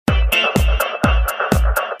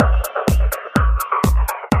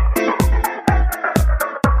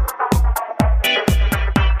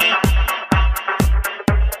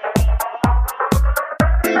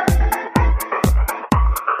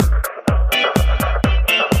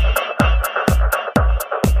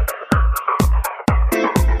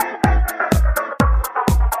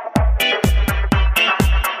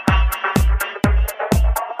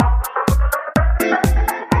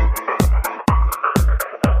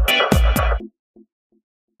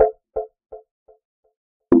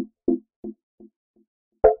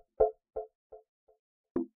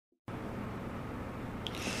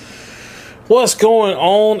What's going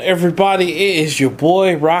on, everybody? It is your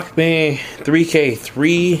boy Rockman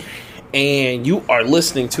 3K3, and you are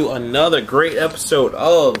listening to another great episode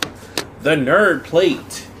of The Nerd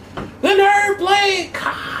Plate. The Nerd Plate!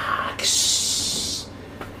 Cox.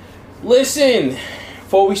 Listen,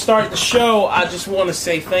 before we start the show, I just want to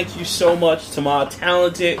say thank you so much to my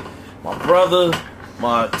talented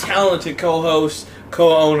co-host,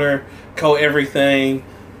 co-owner, co-everything,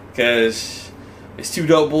 because it's two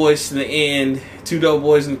dope boys to the end. Two dope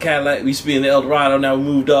boys in the Cadillac. We used to be in the Eldorado. Now we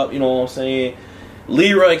moved up. You know what I'm saying?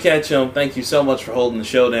 Leroy Ketchum, thank you so much for holding the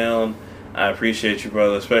show down. I appreciate you,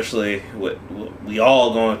 brother. Especially what we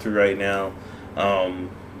all going through right now.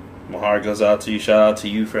 My heart goes out to you. Shout out to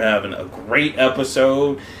you for having a great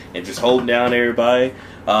episode and just holding down everybody.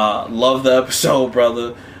 Love the episode,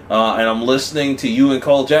 brother. And I'm listening to you and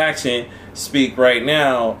Cole Jackson speak right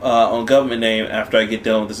now on Government Name after I get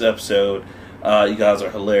done with this episode. You guys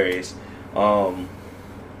are hilarious. But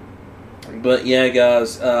yeah,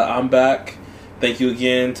 guys, I'm back. Thank you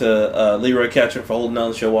again to Leroy Ketchum for holding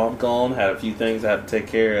down the show while I'm gone. Had a few things I had to take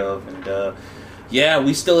care of. And yeah,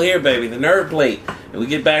 we still here, baby. The Nerd Plate. And we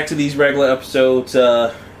get back to these regular episodes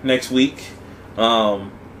next week.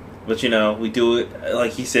 But, you know, we do it,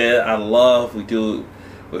 like he said, we do it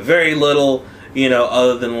with very little, you know,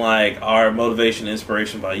 other than like our motivation and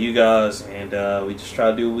inspiration by you guys, and we just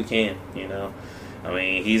try to do what we can, you know. I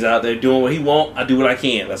mean, he's out there doing what he wants, I do what I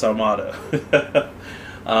can. That's our motto.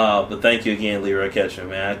 But thank you again, Leroy Ketchum,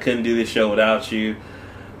 man. I couldn't do this show without you.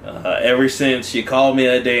 Ever since you called me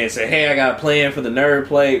that day and said, hey, I got a plan for the Nerd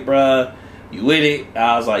Plate, bruh, you with it?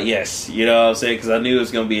 I was like, yes, you know what I'm saying, because I knew it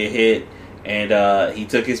was going to be a hit. And he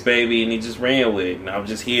took his baby and he just ran with it. And I'm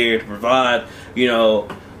just here to provide, you know,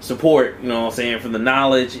 support, you know what I'm saying, for the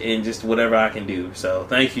knowledge and just whatever I can do. So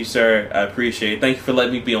thank you, sir. I appreciate it. Thank you for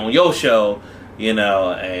letting me be on your show, you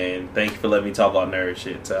know, and thank you for letting me talk about nerd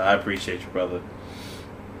shit. So I appreciate you, brother.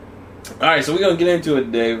 Alright, so we're going to get into it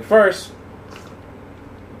today. But first,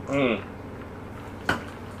 how's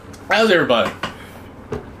everybody?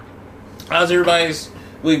 How's everybody's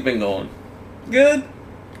week been going? Good?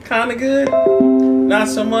 Kind of good? Not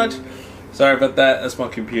so much? Sorry about that. That's my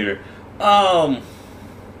computer. I'm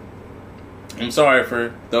sorry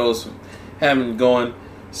for those who haven't going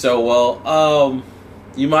so well.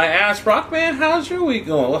 You might ask, Rockman, how's your week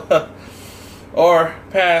going? Or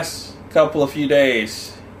past few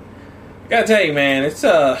days. I gotta tell you, man, it's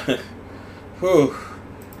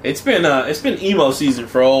it's been emo season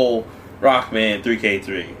for old Rockman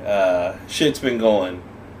 3K3. Shit's been going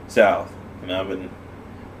south, and I've been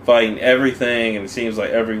fighting everything, and it seems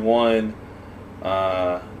like everyone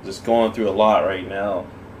just going through a lot right now.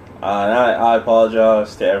 And I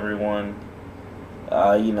apologize to everyone.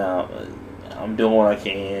 You know, I'm doing what I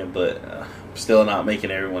can, but I'm still not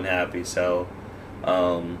making everyone happy. So,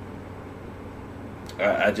 I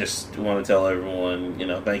just want to tell everyone, you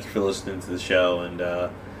know, thank you for listening to the show. And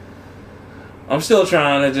I'm still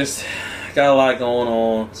trying. I just got a lot going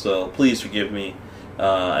on, so please forgive me.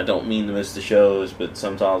 I don't mean to miss the shows, but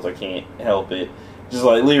sometimes I can't help it. Just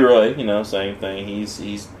like Leroy, you know, same thing.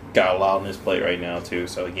 He's got a lot on his plate right now too.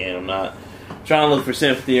 So again, I'm not trying to look for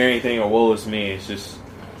sympathy or anything or woe is me. It's just,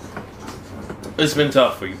 it's been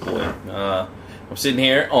tough for you, boy. I'm sitting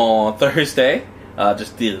here on Thursday,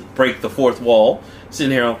 just to break the fourth wall.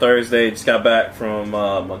 Sitting here on Thursday, just got back from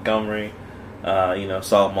Montgomery. You know,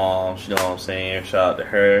 saw mom. You know what I'm saying? Shout out to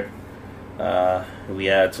her. We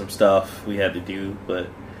had some stuff we had to do, but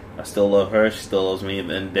I still love her. She still loves me at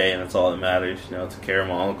the end of the day, and that's all that matters. You know, took care of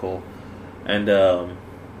my uncle. And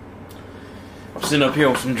I'm sitting up here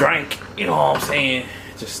with some drink, you know what I'm saying,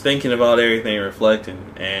 just thinking about everything,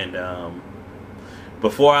 reflecting. And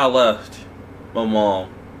before I left my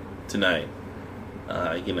mom tonight,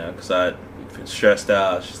 you know, because I'd been stressed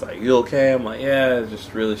out. She's like, you okay? I'm like, yeah,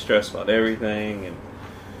 just really stressed about everything and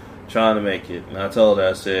trying to make it. And I told her,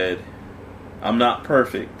 I said, I'm not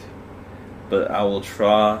perfect, but I will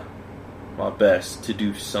try my best to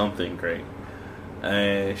do something great.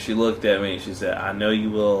 And she looked at me and she said, I know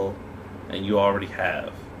you will, and you already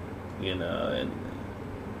have, you know. And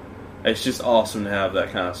it's just awesome to have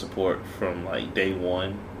that kind of support from like day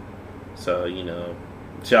one. So, you know,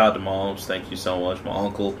 shout out to moms, thank you so much. My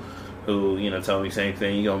uncle, who, you know, told me the same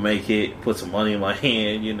thing, you gonna make it, put some money in my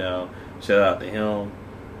hand, you know, shout out to him.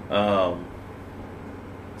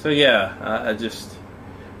 So yeah, I just,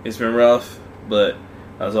 it's been rough, but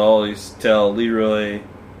as I always tell Leroy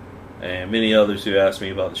and many others who ask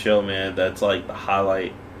me about the show, man, that's like the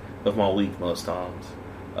highlight of my week most times.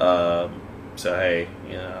 So hey,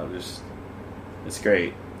 you know, just, it's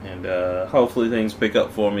great. And hopefully things pick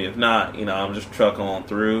up for me. If not, you know, I'm just trucking on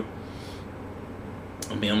through.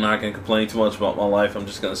 I mean, I'm not going to complain too much about my life. I'm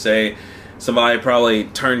just going to say somebody probably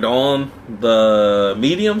turned on the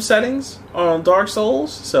medium settings on Dark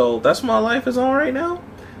Souls, so that's what my life is on right now.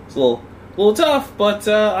 It's a little tough, but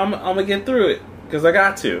I'm going to get through it, because I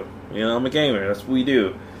got to. You know, I'm a gamer. That's what we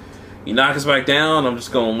do. You knock us back down, I'm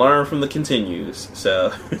just going to learn from the continues. So,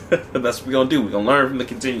 that's what we're going to do. We're going to learn from the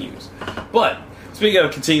continues. But, speaking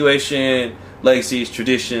of continuation, legacies,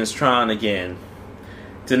 traditions, trying again.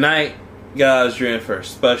 Tonight, guys, you're in for a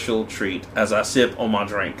special treat as I sip on my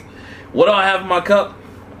drink. What do I have in my cup?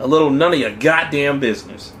 A little none of your goddamn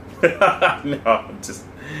business. No, I'm just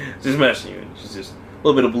messing with you. It's just a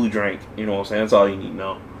little bit of blue drink. You know what I'm saying? That's all you need to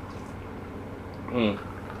know.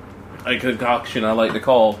 A concoction I like to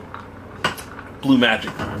call Blue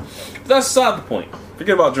Magic. But that's beside the point.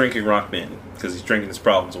 Forget about drinking Rockman, because he's drinking his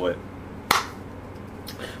problems away.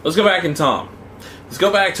 Let's go back in time. Let's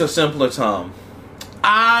go back to a simpler time.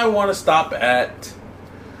 I want to stop at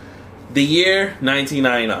the year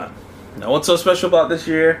 1999. Now, what's so special about this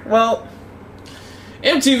year? Well,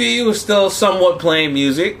 MTV was still somewhat playing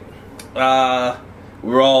music. We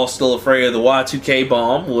were all still afraid of the Y2K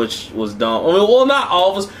bomb, which was dumb. I mean, well, not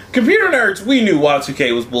all of us. Computer nerds, we knew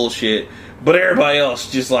Y2K was bullshit, but everybody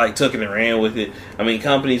else just like took it and ran with it. I mean,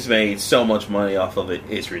 companies made so much money off of it,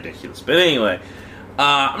 it's ridiculous. But anyway,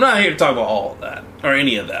 I'm not here to talk about all of that, or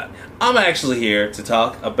any of that. I'm actually here to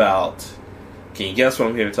talk about, can you guess what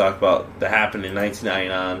I'm here to talk about that happened in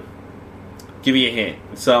 1999? Give you a hint.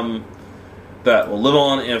 It's something that will live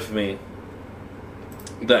on in infamy,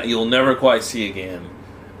 that you'll never quite see again,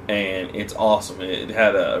 and it's awesome. It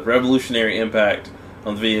had a revolutionary impact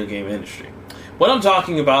on the video game industry. What I'm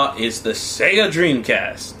talking about is the Sega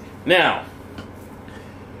Dreamcast. Now,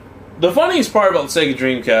 the funniest part about the Sega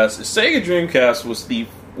Dreamcast is Sega Dreamcast was the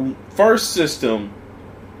first system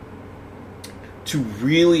to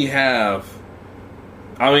really have,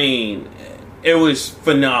 I mean, it was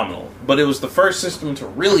phenomenal, but it was the first system to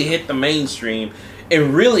really hit the mainstream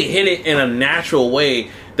and really hit it in a natural way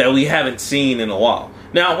that we haven't seen in a while.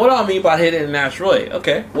 Now, what do I mean by hit it in a natural way?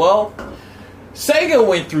 Okay, well, Sega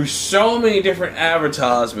went through so many different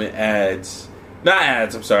advertisement ads. Not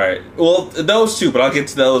ads, I'm sorry. Well, those two, but I'll get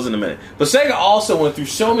to those in a minute. But Sega also went through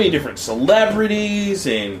so many different celebrities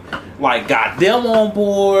and, like, got them on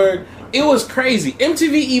board. It was crazy.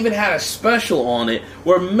 MTV even had a special on it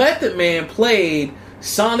where Method Man played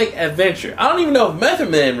Sonic Adventure. I don't even know if Method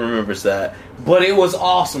Man remembers that, but it was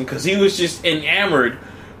awesome because he was just enamored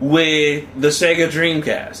with the Sega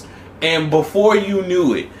Dreamcast. And before you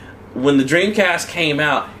knew it, when the Dreamcast came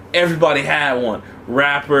out, everybody had one.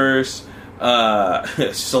 Rappers,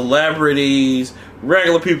 celebrities,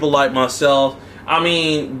 regular people like myself. I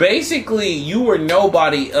mean, basically, you were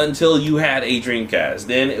nobody until you had a Dreamcast.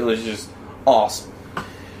 Then it was just awesome.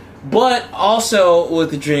 But also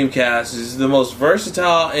with the Dreamcast is the most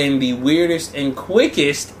versatile and the weirdest and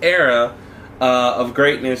quickest era of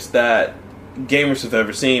greatness that gamers have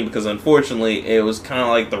ever seen, because unfortunately it was kind of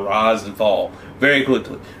like the rise and fall very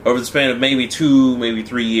quickly over the span of maybe 2, maybe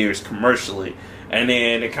 3 years commercially, and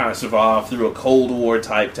then it kind of survived through a Cold War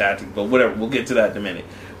type tactic, but whatever, we'll get to that in a minute.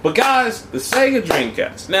 But guys, the Sega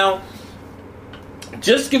Dreamcast. Now,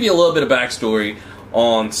 just to give you a little bit of backstory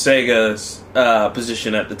on Sega's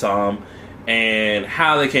position at the time and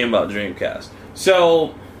how they came about Dreamcast.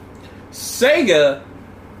 So, Sega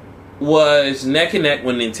was neck and neck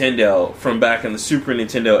with Nintendo from back in the Super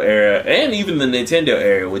Nintendo era, and even the Nintendo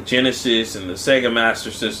era with Genesis and the Sega Master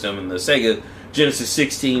System and the Sega Genesis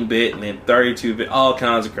 16-bit and then 32-bit, all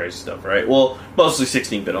kinds of crazy stuff, right? Well, mostly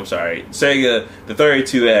 16-bit, I'm sorry. Sega, the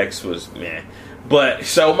 32X was meh. But,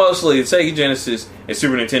 so mostly Sega Genesis and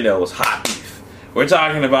Super Nintendo was hot beef. We're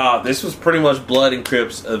talking about, this was pretty much blood and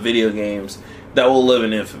crips of video games that will live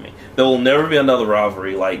in infamy. There will never be another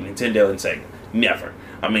rivalry like Nintendo and Sega. Never.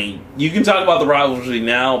 I mean, you can talk about the rivalry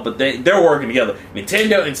now, but they're working together.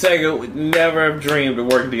 Nintendo and Sega would never have dreamed of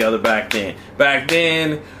working together back then. Back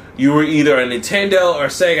then, you were either a Nintendo or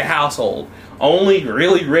Sega household. Only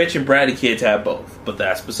really rich and bratty kids had both. But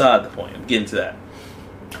that's beside the point. I'm getting to that.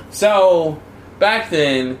 So, back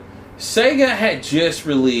then, Sega had just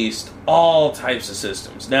released all types of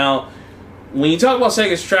systems. Now, when you talk about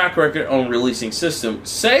Sega's track record on releasing systems,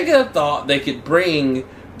 Sega thought they could bring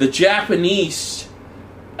the Japanese,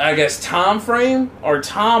 I guess, time frame or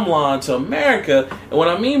timeline to America. And what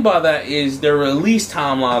I mean by that is their release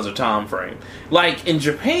timelines or time frame. Like in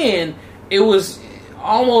Japan, it was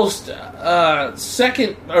almost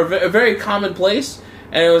second or a very commonplace,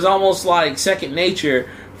 and it was almost like second nature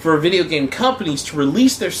for video game companies to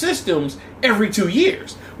release their systems every 2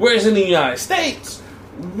 years. Whereas in the United States,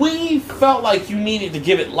 we felt like you needed to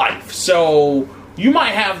give it life. So you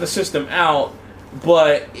might have the system out,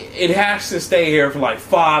 but it has to stay here for like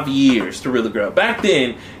 5 years to really grow. Back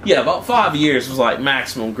then, yeah, about 5 years was like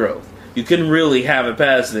maximum growth. You couldn't really have it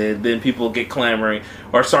past it. Then people get clamoring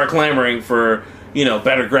or start clamoring for, you know,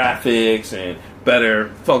 better graphics and better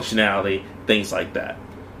functionality, things like that.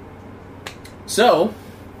 So,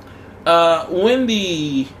 when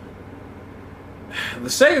the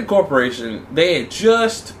Sega Corporation, they had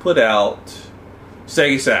just put out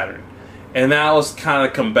Sega Saturn, and that was kind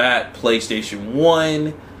of combat PlayStation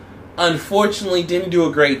 1. Unfortunately, didn't do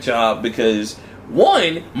a great job because,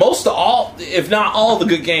 one, most of all, if not all the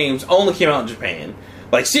good games only came out in Japan.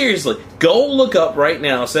 Like, seriously, go look up right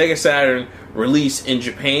now Sega Saturn release in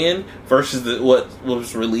Japan versus what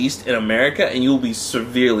was released in America, and you'll be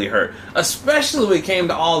severely hurt. Especially when it came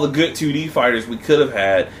to all the good 2D fighters we could have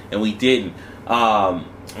had, and we didn't. I'm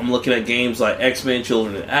looking at games like X-Men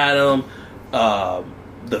Children of Atom,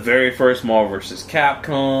 the very first Marvel vs.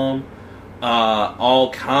 Capcom,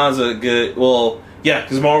 all kinds of good... Well, yeah,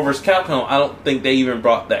 because Marvel vs. Capcom, I don't think they even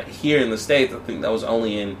brought that here in the States. I think that was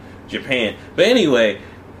only in Japan. But anyway,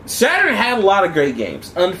 Saturn had a lot of great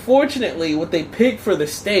games. Unfortunately, what they picked for the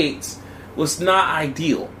States was not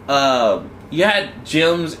ideal. You had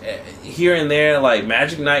gems here and there, like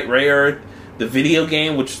Magic Knight Ray Earth, the video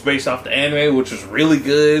game, which is based off the anime, which was really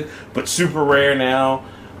good, but super rare now.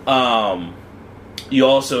 You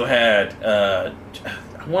also had, I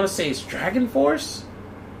want to say it's Dragon Force?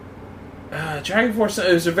 Dragon Force,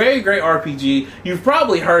 it was a very great RPG. You've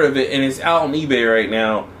probably heard of it, and it's out on eBay right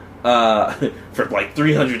now for like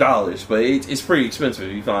 $300, but it's pretty expensive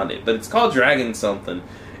if you find it. But it's called Dragon something.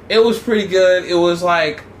 It was pretty good. It was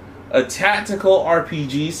like a tactical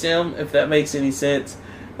RPG sim, if that makes any sense.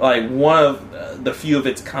 Like one of the few of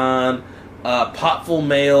its kind. Potful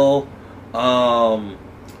Mail,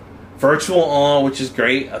 Virtual On, which is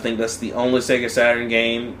great. I think that's the only Sega Saturn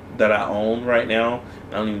game that I own right now.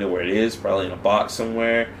 I don't even know where it is. Probably in a box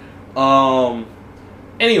somewhere.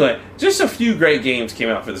 Anyway, just a few great games came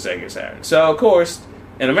out for the Sega Saturn. So, of course,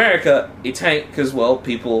 in America, it tanked because, well,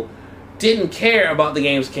 people didn't care about the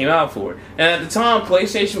games that came out for it. And at the time,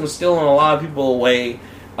 PlayStation was still in a lot of people away.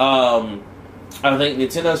 I think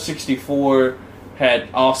Nintendo 64 had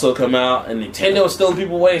also come out, and Nintendo was still in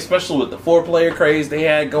people away, especially with the 4-player craze they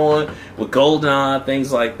had going, with GoldenEye,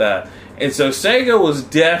 things like that. And so Sega was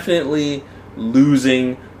definitely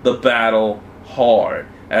losing the battle hard.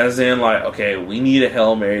 As in, like, okay, we need a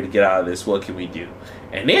Hail Mary to get out of this. What can we do?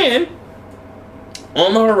 And then,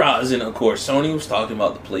 on the horizon, of course, Sony was talking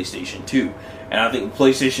about the PlayStation 2. And I think the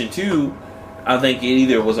PlayStation 2, I think it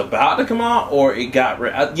either was about to come out or it got...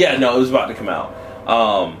 it was about to come out.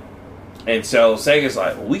 And so Sega's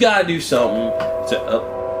like, well, we gotta do something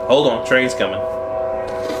to... hold on, train's coming.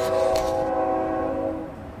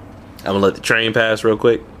 I'm gonna let the train pass real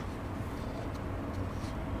quick.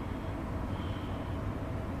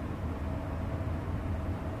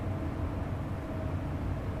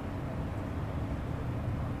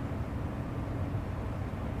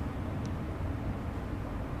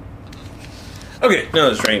 Okay, no,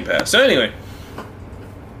 the train passed. So anyway,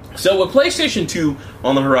 so with PlayStation 2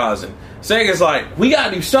 on the horizon, Sega's like, we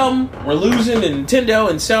gotta do something. We're losing to Nintendo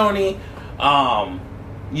and Sony.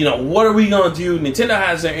 What are we gonna do? Nintendo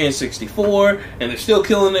has their N64, and they're still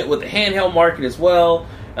killing it with the handheld market as well.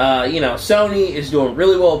 Sony is doing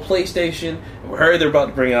really well with PlayStation, and we heard they're about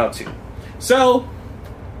to bring it out too. So,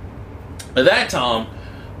 at that time,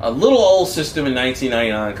 a little old system in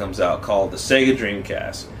 1999 comes out called the Sega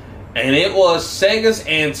Dreamcast. And it was Sega's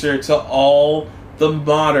answer to all the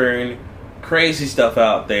modern crazy stuff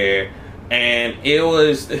out there. And it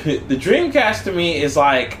was... the Dreamcast to me is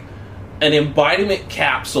like an embodiment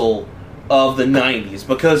capsule of the 90s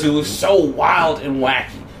because it was so wild and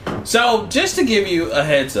wacky. So, just to give you a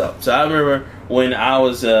heads up. So, I remember when I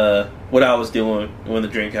was... what I was doing when the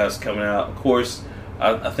Dreamcast was coming out. Of course,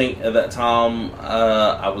 I think at that time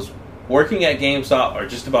I was working at GameStop, or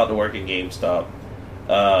just about to work at GameStop.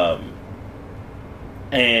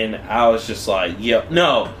 And I was just like,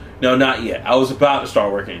 no, not yet. I was about to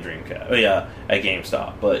start working at at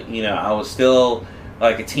GameStop. But, I was still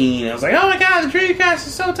like a teen. I was like, oh my god, the Dreamcast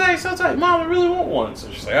is so tight. Mom, I really want one.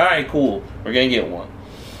 So she's like, alright, cool. We're going to get one.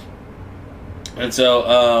 And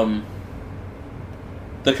so,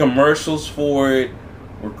 the commercials for it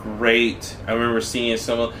were great. I remember seeing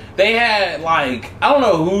some of... They had, like... I don't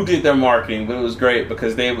know who did their marketing, but it was great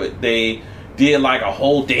because they did like a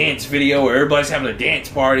whole dance video where everybody's having a dance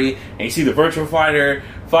party, and you see the virtual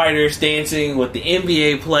fighters dancing with the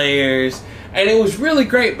NBA players, and it was really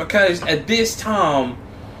great because at this time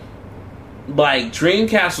like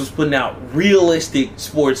Dreamcast was putting out realistic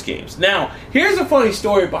sports games. Now, here's a funny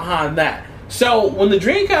story behind that. So when the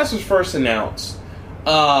Dreamcast was first announced, a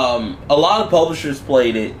lot of publishers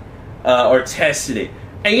played it or tested it.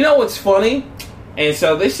 And you know what's funny? And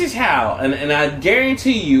so this is how, and I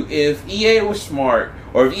guarantee you, if EA was smart,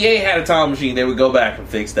 or if EA had a time machine, they would go back and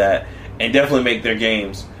fix that, and definitely make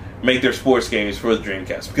their sports games for the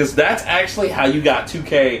Dreamcast. Because that's actually how you got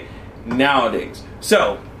 2K nowadays.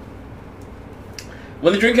 So,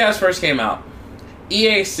 when the Dreamcast first came out,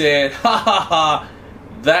 EA said, ha ha ha,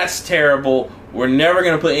 that's terrible, we're never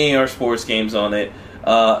going to put any of our sports games on it.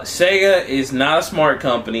 Sega is not a smart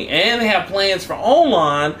company, and they have plans for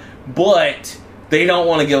online, but they don't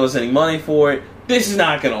want to give us any money for it. This is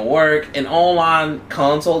not going to work. In online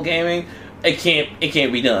console gaming, it can't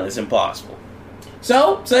be done. It's impossible.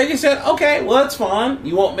 So Sega said, okay, well that's fine.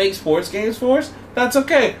 You won't make sports games for us? That's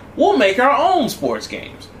okay. We'll make our own sports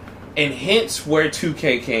games. And hence where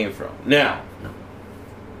 2K came from. Now,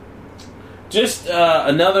 just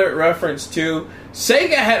another reference to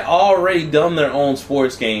Sega had already done their own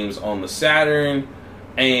sports games on the Saturn,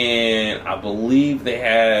 and I believe they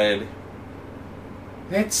had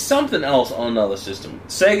something else on another system,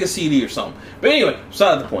 Sega CD or something. But anyway,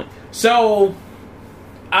 beside the point. So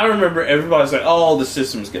I remember everybody's like, "Oh, the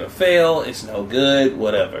system's gonna fail. It's no good.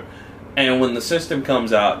 Whatever." And when the system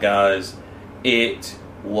comes out, guys, it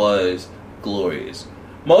was glorious.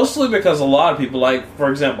 Mostly because a lot of people, like,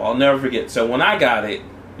 for example, I'll never forget. So when I got it,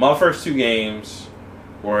 my first two games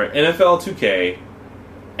were NFL 2K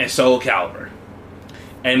and Soul Calibur.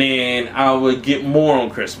 And then I would get more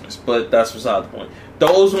on Christmas, but that's beside the point.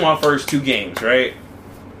 Those were my first two games, right?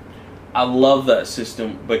 I love that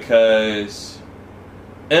system because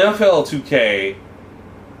NFL 2K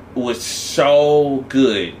was so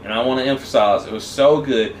good. And I want to emphasize, it was so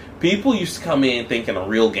good. People used to come in thinking a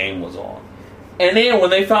real game was on. And then when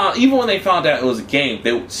they found out it was a game,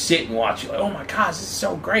 they would sit and watch it like, oh my gosh, this is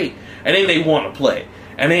so great. And then they want to play.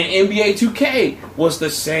 And then NBA 2K was the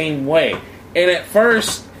same way. And at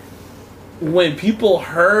first, when people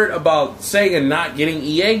heard about Sega not getting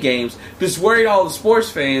EA games, this worried all the sports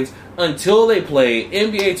fans until they played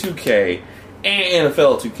NBA 2K and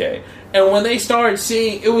NFL 2K. And when they started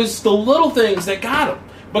seeing, it was the little things that got them.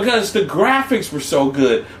 Because the graphics were so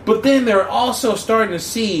good. But then they're also starting to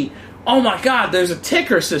see, oh my god, there's a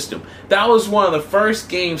ticker system. That was one of the first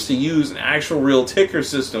games to use an actual real ticker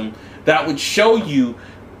system that would show you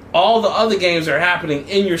all the other games that are happening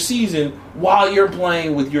in your season while you're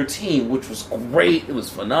playing with your team, which was great. It was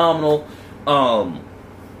phenomenal.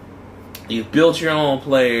 You built your own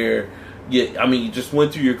player. You just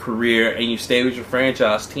went through your career and you stayed with your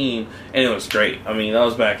franchise team, and it was great. I mean, that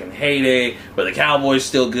was back in heyday, but the Cowboys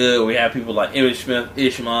still good. We had people like Emmitt Smith,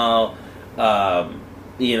 Ishmael,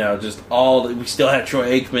 we still had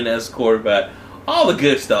Troy Aikman as quarterback. All the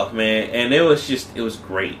good stuff, man. And it was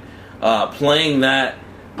great. Playing that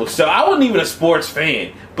so I wasn't even a sports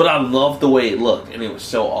fan, but I loved the way it looked, and it was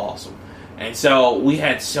so awesome. And so we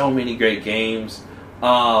had so many great games.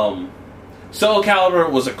 Soul Calibur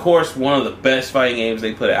was, of course, one of the best fighting games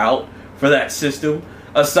they put out for that system,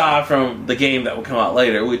 aside from the game that will come out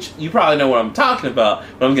later, which you probably know what I'm talking about,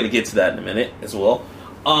 but I'm going to get to that in a minute as well.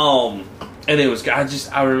 And it was,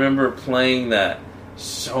 I remember playing that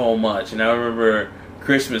so much, and I remember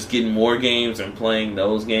Christmas getting more games and playing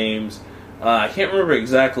those games. I can't remember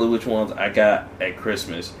exactly which ones I got at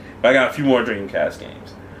Christmas, but I got a few more Dreamcast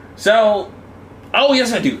games. So, oh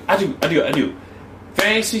yes, I do.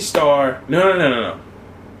 Phantasy Star. No.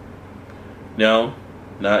 No,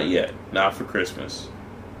 not yet. Not for Christmas.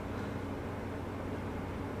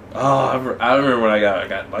 Oh, I remember what I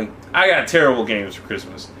got. I got terrible games for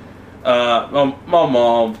Christmas. My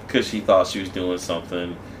mom, because she thought she was doing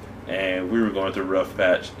something, and we were going through a rough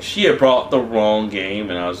patch, she had brought the wrong game,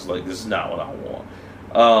 and I was like, this is not what I want.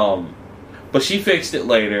 But she fixed it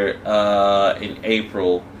later, in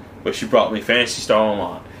April, but she brought me Phantasy Star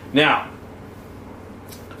Online. Now,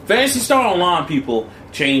 Phantasy Star Online, people,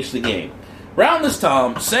 changed the game. Around this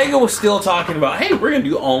time, Sega was still talking about, hey, we're going to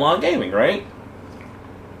do online gaming, right?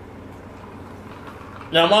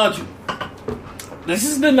 Now, mind you, this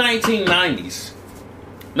is the 1990s.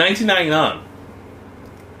 1999.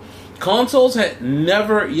 Consoles had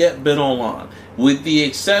never yet been online, with the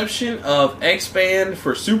exception of X-Band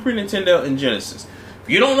for Super Nintendo and Genesis. If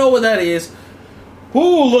you don't know what that is,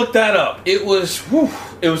 look that up. It was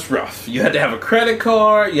rough. You had to have a credit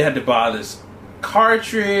card, you had to buy this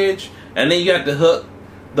cartridge, and then you had to hook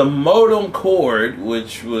the modem cord,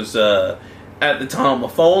 which was, at the time, a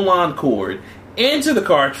phone line cord, into the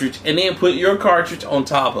cartridge and then put your cartridge on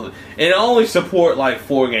top of it. And it only support like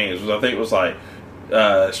 4 games, which I think was like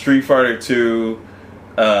Street Fighter 2,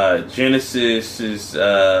 Genesis's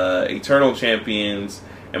Eternal Champions,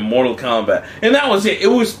 and Mortal Kombat. And that was it.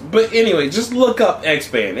 But anyway, just look up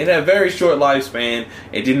X-Band. It had a very short lifespan.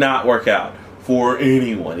 It did not work out for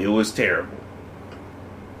anyone. It was terrible.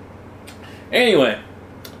 Anyway,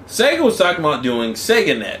 Sega was talking about doing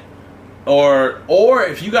SegaNet. Or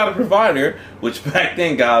if you got a provider, which back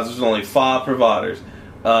then, guys, there was only 5 providers.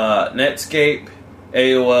 Netscape,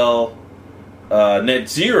 AOL,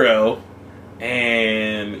 NetZero,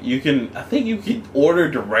 and I think you could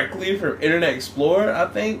order directly from Internet Explorer, I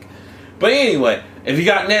think. But anyway, if you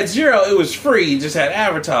got NetZero, it was free, you just had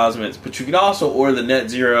advertisements, but you could also order the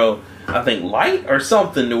NetZero, I think, Lite or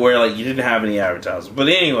something to where like you didn't have any advertisements. But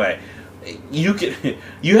anyway, you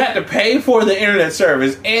had to pay for the internet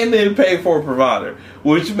service and then pay for a provider,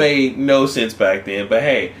 which made no sense back then. But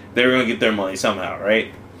hey, they were gonna get their money somehow,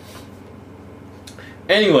 right?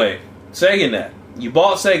 Anyway, SegaNet. You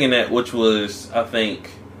bought SegaNet, which was I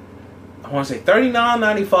want to say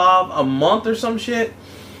 $39.95 a month or some shit,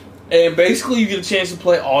 and basically you get a chance to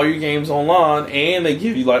play all your games online, and they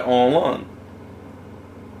give you like online.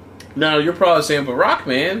 Now you're probably saying, but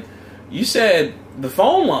Rockman, you said the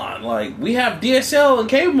phone line, like we have DSL and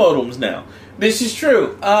cable modems now. This is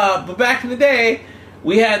true, but back in the day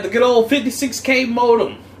we had the good old 56K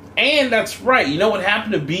modem, and that's right, you know what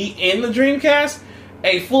happened to be in the Dreamcast?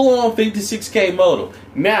 A full-on 56K modem.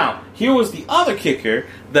 Now, here was the other kicker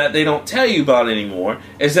that they don't tell you about anymore,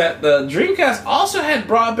 is that the Dreamcast also had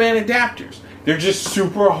broadband adapters. They're just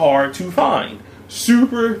super hard to find.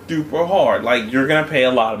 Super duper hard. Like, you're gonna pay a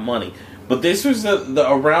lot of money. But this was the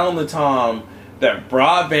around the time that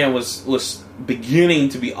broadband was beginning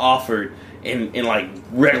to be offered in like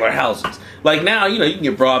regular houses. Like now, you can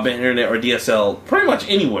get broadband internet or DSL pretty much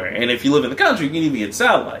anywhere. And if you live in the country, you can even get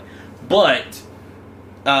satellite. But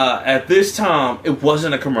at this time, it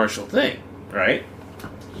wasn't a commercial thing, right?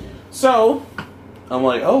 So I'm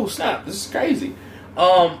like, oh snap, this is crazy.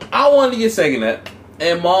 I wanted to get SegaNet,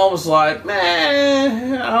 and Mom was like,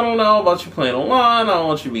 man, I don't know about you playing online. I don't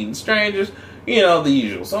want you meeting strangers. The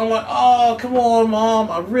usual. So I'm like, oh, come on,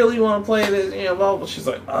 Mom. I really want to play this. Blah, blah. She's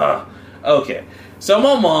like, okay. So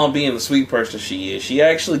my mom, being the sweet person she is, she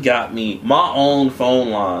actually got me my own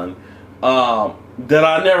phone line that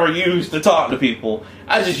I never used to talk to people.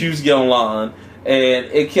 I just used to get online, and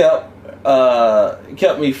it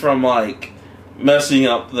kept me from like messing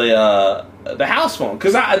up the house phone.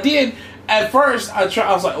 Because I did at first. I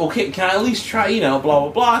was like, okay, can I at least try? Blah blah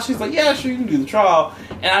blah. She's like, yeah, sure, you can do the trial.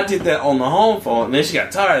 And I did that on the home phone, and then she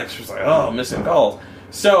got tired. She was like, oh, I'm missing calls.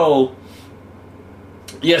 So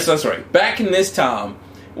yes, that's right. Back in this time,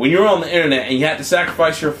 when you were on the internet and you had to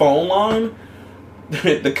sacrifice your phone line,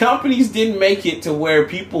 the companies didn't make it to where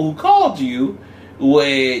people who called you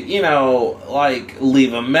would, like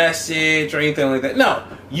leave a message or anything like that. No,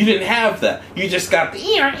 you didn't have that. You just got the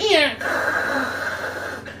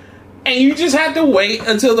and you just had to wait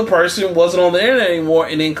until the person wasn't on the internet anymore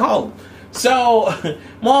and then call them. So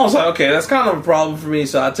Mom was like, okay, that's kind of a problem for me,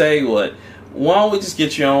 so I'll tell you what. Why don't we just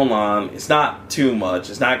get you online? It's not too much.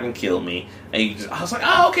 It's not going to kill me. And I was like,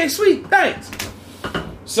 oh, okay, sweet, thanks.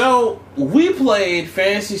 So we played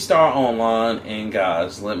Phantasy Star Online, and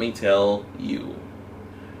guys, let me tell you,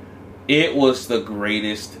 it was the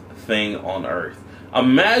greatest thing on earth.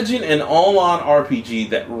 Imagine an online RPG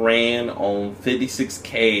that ran on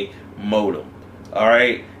 56K modem.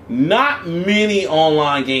 Alright? Not many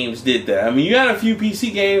online games did that. I mean, you had a few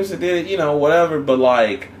PC games that did it, whatever, but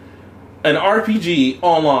like an RPG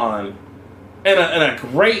online, and a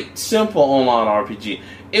great simple online RPG.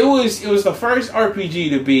 It was the first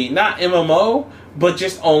RPG to be not MMO, but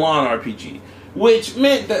just online RPG, which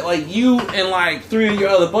meant that like you and like 3 of your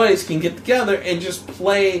other buddies can get together and just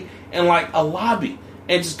play in like a lobby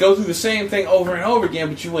and just go through the same thing over and over again.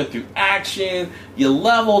 But you went through action, you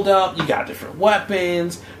leveled up, you got different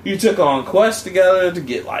weapons, you took on quests together to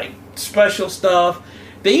get like special stuff.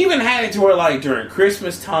 They even had it to where like during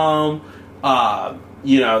Christmas time,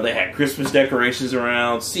 they had Christmas decorations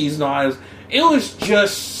around, seasonal items. It was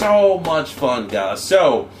just so much fun, guys.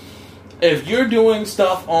 So, if you're doing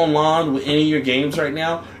stuff online with any of your games right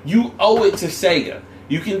now, you owe it to Sega.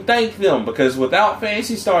 You can thank them, because without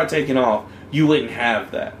Phantasy Star taking off, you wouldn't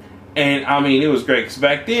have that. And, I mean, it was great, because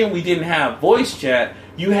back then we didn't have voice chat,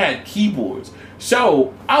 you had keyboards.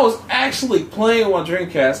 So, I was actually playing on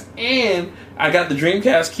Dreamcast, and I got the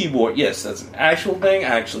Dreamcast keyboard. Yes, that's an actual thing. I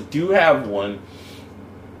actually do have one.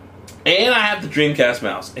 And I have the Dreamcast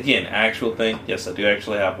mouse. Again, actual thing. Yes, I do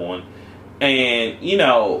actually have one. And, you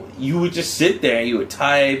know, you would just sit there and you would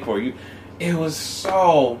type it was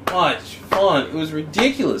so much fun. It was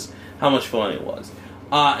ridiculous how much fun it was.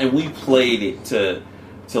 And we played it to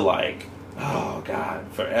like, oh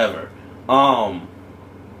God, forever. So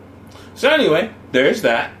anyway, there's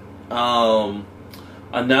that.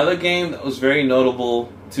 Another game that was very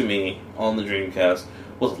notable to me on the Dreamcast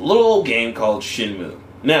was a little old game called Shenmue.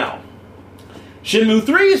 Now, Shenmue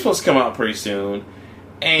 3 is supposed to come out pretty soon,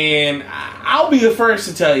 and I'll be the first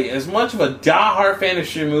to tell you, as much of a diehard fan of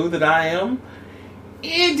Shenmue that I am,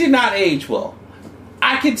 it did not age well.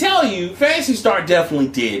 I can tell you, Phantasy Star definitely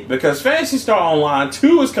did, because Phantasy Star Online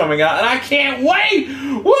 2 is coming out, and I can't wait!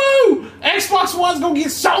 Woo! Xbox One's gonna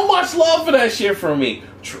get so much love for that shit from me.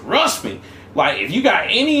 Trust me. Like, if you got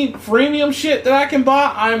any freemium shit that I can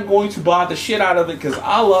buy, I'm going to buy the shit out of it, because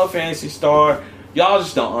I love Phantasy Star. Y'all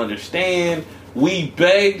just don't understand. We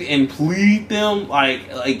begged and pleaded them, like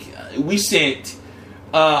we sent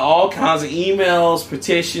all kinds of emails,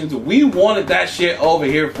 petitions. We wanted that shit over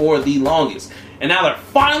here for the longest. And now they're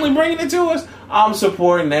finally bringing it to us. I'm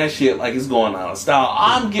supporting that shit like it's going out of style.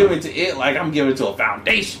 I'm giving to it like I'm giving to a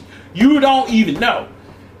foundation. You don't even know.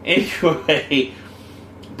 Anyway,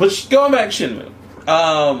 but going back to Shenmue.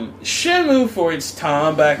 Shenmue, for its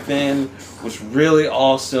time back then, was really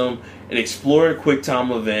awesome. It explored a quick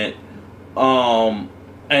time event.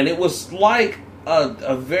 And it was like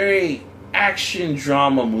a very action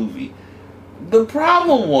drama movie. The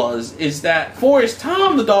problem is that for its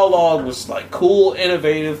time, the dialogue was like cool,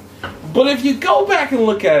 innovative. But if you go back and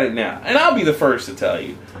look at it now, and I'll be the first to tell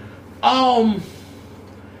you,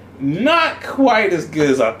 not quite as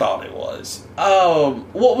good as I thought it was.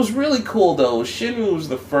 What was really cool though, Shenmue was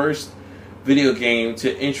the first video game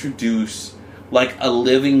to introduce like a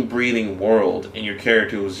living, breathing world, and your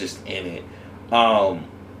character was just in it. Now,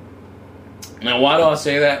 why do I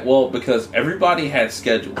say that? Well, because everybody had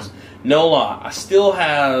schedules. No lie, I still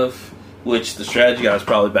have, which the strategy guy is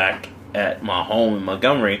probably back at my home in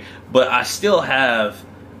Montgomery, but I still have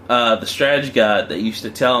the strategy guide that used to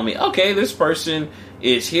tell me, okay, this person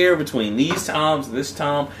is here between these times and this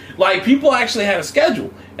time. Like, people actually had a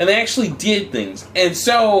schedule, and they actually did things. And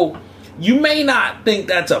so, you may not think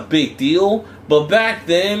that's a big deal, but back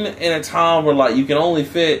then, in a time where, like, you can only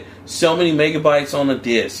fit so many megabytes on a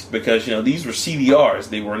disc, because, you know, these were CDRs.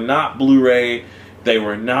 They were not Blu-ray. They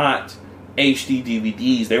were not HD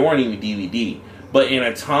DVDs. They weren't even DVD. But in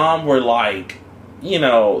a time where, like, you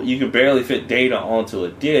know, you could barely fit data onto a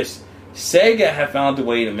disc, Sega had found a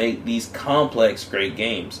way to make these complex, great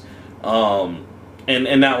games. And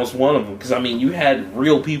that was one of them. Because, I mean, you had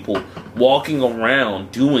real people walking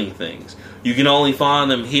around doing things. You can only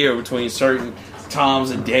find them here between certain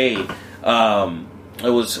times of day. It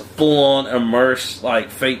was full-on immersed, like,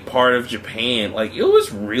 fake part of Japan. Like, it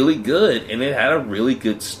was really good, and it had a really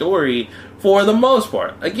good story for the most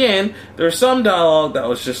part. Again, there's some dialogue that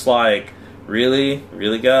was just like, really?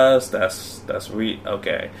 Really, guys? That's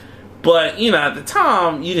okay. But, you know, at the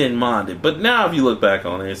time, you didn't mind it. But now, if you look back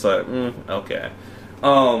on it, it's like, okay.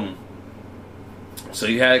 So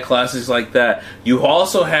you had classes like that. You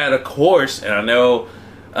also had a course, and I know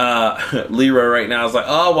Leroy right now is like,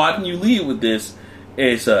 oh, why didn't you lead with this?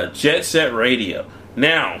 It's Jet Set Radio.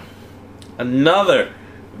 Now, another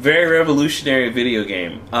very revolutionary video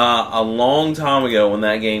game. A long time ago when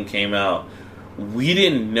that game came out, we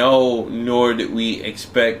didn't know, nor did we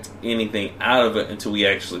expect anything out of it until we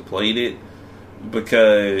actually played it.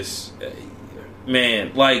 Because,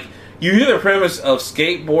 man, like, you hear the premise of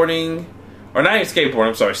skateboarding, or not even skateboarding,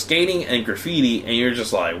 I'm sorry, skating and graffiti, and you're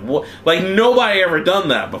just like, what? Like, nobody ever done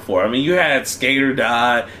that before. I mean, you had Skate or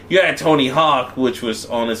Die, you had Tony Hawk, which was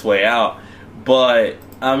on its way out, but,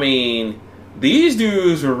 I mean, these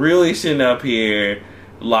dudes were really sitting up here,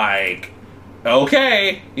 like,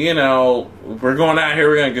 okay, you know, we're going out here,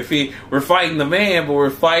 we're going to graffiti, we're fighting the man, but we're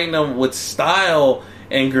fighting them with style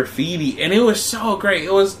and graffiti, and it was so great.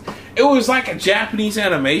 It was like a Japanese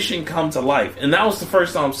animation come to life, and that was the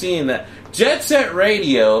first time seeing that. Jet Set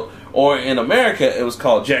Radio, or in America it was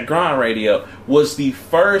called Jet Grind Radio, was the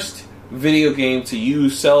first video game to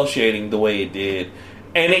use cell shading the way it did.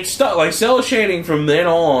 And it stuck, like, cell shading from then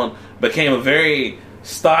on became a very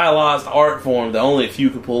stylized art form that only a few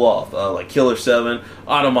could pull off. Like Killer 7,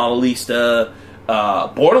 Automodelista,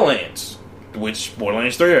 Borderlands, which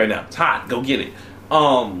Borderlands 3 right now. It's hot, go get it.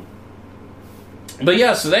 But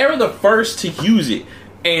yeah, so they were the first to use it.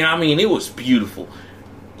 And I mean, it was beautiful.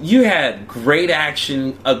 You had great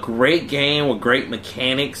action, a great game with great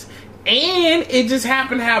mechanics, and it just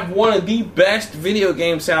happened to have one of the best video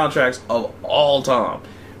game soundtracks of all time.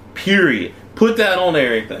 Period. Put that on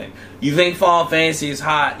everything. You think Final Fantasy is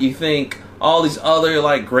hot, you think all these other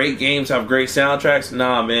like great games have great soundtracks.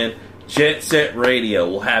 Nah, man. Jet Set Radio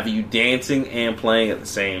will have you dancing and playing at the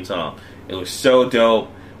same time. It was so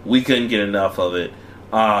dope. We couldn't get enough of it.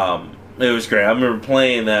 It was great. I remember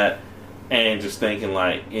playing that and just thinking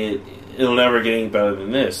like it'll never get any better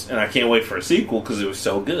than this, and I can't wait for a sequel because it was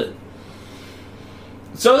so good.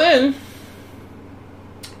 So then,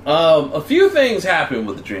 a few things happened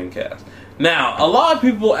with the Dreamcast. Now, a lot of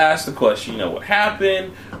people ask the question, what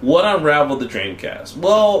happened? What unraveled the Dreamcast?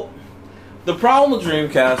 Well, the problem with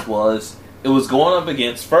Dreamcast was it was going up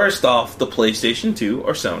against, first off, the PlayStation 2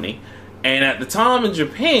 or Sony, and at the time in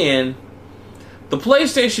Japan, the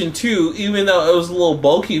PlayStation 2, even though it was a little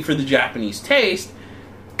bulky for the Japanese taste,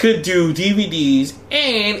 could do DVDs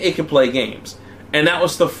and it could play games. And that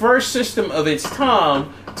was the first system of its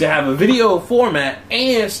time to have a video format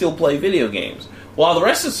and still play video games, while the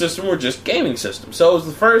rest of the system were just gaming systems. So it was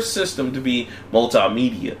the first system to be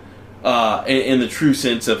multimedia, in the true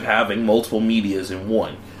sense of having multiple medias in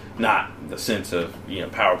one, not the sense of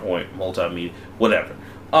PowerPoint, multimedia, whatever.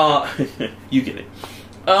 You get it.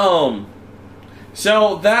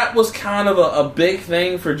 So that was kind of a big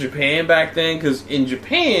thing for Japan back then, because in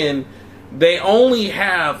Japan they only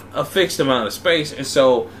have a fixed amount of space, and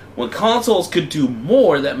so when consoles could do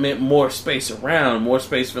more, that meant more space around, more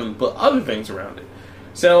space for them to put other things around it.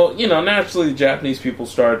 So, naturally the Japanese people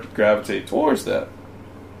started to gravitate towards that.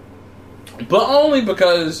 But only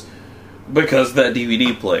because that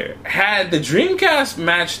DVD player. Had the Dreamcast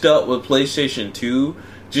matched up with PlayStation 2,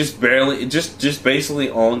 just basically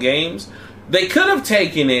on games, they could have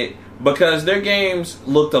taken it because their games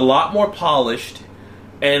looked a lot more polished,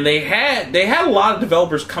 and they had a lot of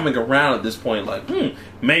developers coming around at this point, like,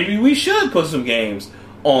 maybe we should put some games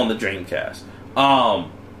on the Dreamcast.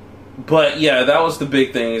 But yeah, that was the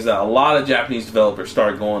big thing, is that a lot of Japanese developers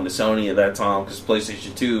started going to Sony at that time because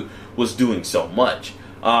PlayStation 2 was doing so much.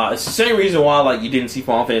 It's the same reason why you didn't see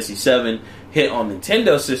Final Fantasy VII hit on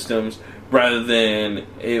Nintendo systems rather than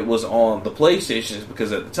it was on the PlayStations,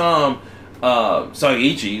 because at the time,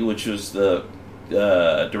 Saiichi, which was the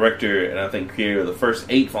director and I think creator of the first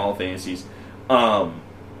 8 Final Fantasies,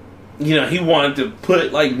 he wanted to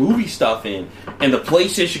put movie stuff in, and the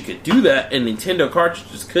PlayStation could do that, and Nintendo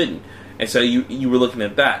cartridges couldn't. And so you were looking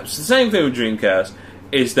at that. It's the same thing with Dreamcast,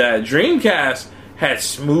 is that Dreamcast had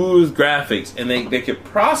smooth graphics, and they could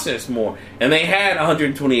process more, and they had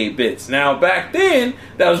 128 bits. Now, back then,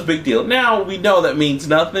 that was a big deal. Now, we know that means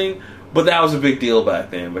nothing, but that was a big deal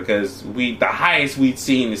back then, because the highest we'd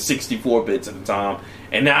seen is 64 bits at the time,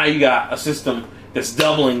 and now you got a system that's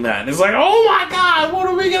doubling that. It's like, oh my god, what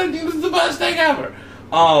are we going to do? This is the best thing ever.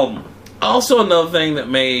 Also, another thing that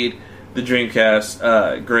made the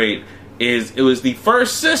Dreamcast great is it was the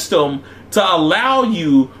first system to allow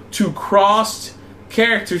you to cross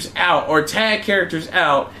characters out or tag characters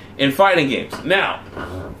out in fighting games. Now,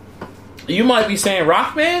 you might be saying,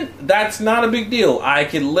 Rockman, that's not a big deal. I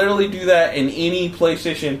could literally do that in any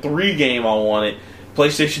PlayStation 3 game I wanted,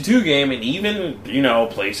 PlayStation 2 game, and even,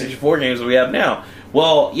 PlayStation 4 games that we have now.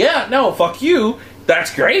 Well, yeah, no, fuck you.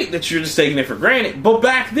 That's great that you're just taking it for granted. But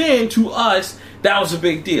back then, to us, that was a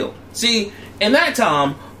big deal. See, in that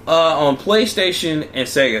time, on PlayStation and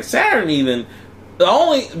Sega Saturn even,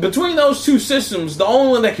 between those two systems, the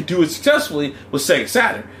only one that could do it successfully was Sega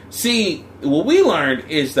Saturn. See, what we learned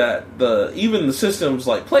is that even the systems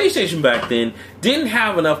like PlayStation back then didn't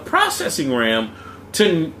have enough processing RAM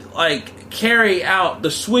to carry out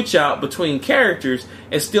the switch out between characters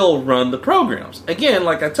and still run the programs. Again,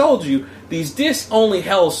 like I told you, these discs only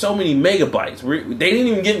held so many megabytes. They didn't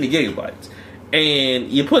even get into gigabytes. And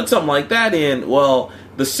you put something like that in, well,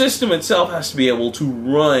 the system itself has to be able to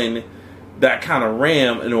run that kind of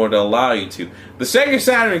RAM in order to allow you to. The Sega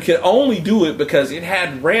Saturn could only do it because it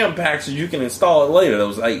had RAM packs that you can install it later.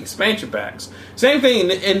 Those expansion packs. Same thing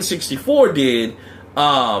the N64 did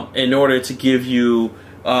in order to give you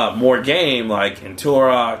more game, like in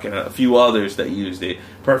Turok and a few others that used it.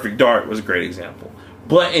 Perfect Dark was a great example.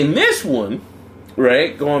 But in this one,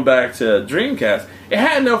 right, going back to Dreamcast, it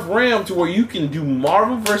had enough RAM to where you can do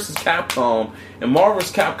Marvel vs. Capcom and Marvel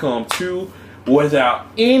vs. Capcom 2 without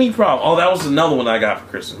any problem. Oh, that was another one I got for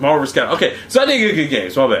Christmas. Marvel vs. Capcom. Okay, so I did get good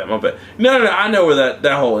games. My bad. No, I know where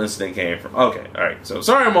that whole incident came from. Okay, alright. So,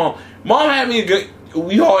 sorry, Mom. Mom had me a good...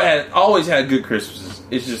 We always had good Christmases.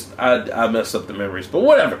 It's just, I messed up the memories. But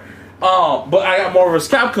whatever. But I got Marvel vs.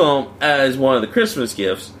 Capcom as one of the Christmas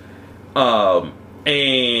gifts.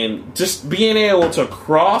 And just being able to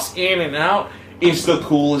cross in and out is the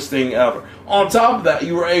coolest thing ever. On top of that,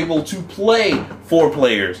 you were able to play 4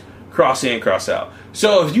 players, cross in, cross out.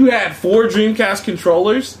 So if you had 4 Dreamcast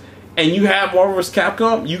controllers and you have Marvel vs.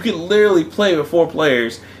 Capcom, you could literally play with 4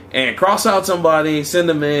 players and cross out somebody, send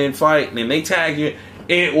them in, fight, and then they tag you.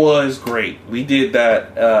 It was great. We did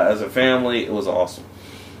that as a family. It was awesome.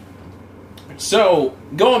 So,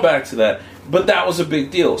 going back to that, but that was a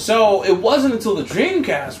big deal. So, it wasn't until the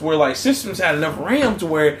Dreamcast where, like, systems had enough RAM to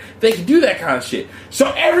where they could do that kind of shit.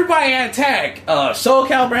 So, everybody had tag. Soul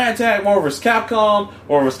Calibur had tag, Marvel vs. Capcom,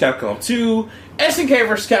 Marvel vs. Capcom 2. SNK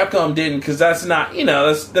vs. Capcom didn't, because that's not,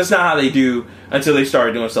 that's not how they do until they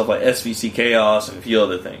started doing stuff like SVC Chaos and a few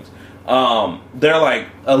other things. They're like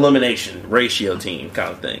elimination ratio team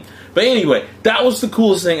kind of thing. But anyway, that was the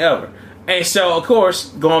coolest thing ever. And so, of course,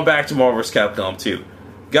 going back to Marvel vs. Capcom 2.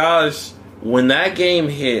 Guys, when that game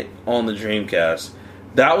hit on the Dreamcast,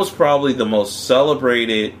 that was probably the most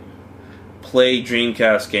celebrated play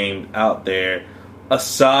Dreamcast game out there,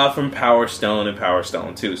 aside from Power Stone and Power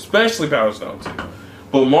Stone 2, especially Power Stone 2.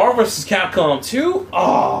 But Marvel vs. Capcom 2,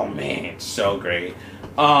 oh man, so great.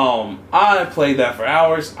 I played that for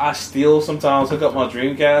hours. I still sometimes hook up my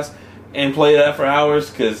Dreamcast and play that for hours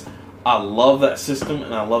because I love that system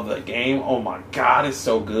and I love that game. Oh my god, it's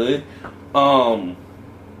so good.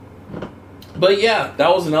 But yeah,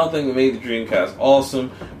 that was another thing that made the Dreamcast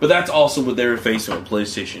awesome. But that's also what they were facing with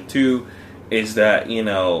PlayStation 2, is that,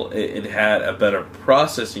 it had a better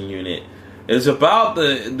processing unit. It was about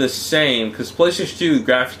the same, because PlayStation 2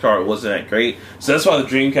 graphics card wasn't that great, so that's why the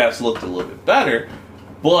Dreamcast looked a little bit better.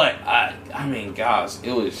 But, I mean, guys,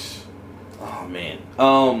 it was... Oh, man.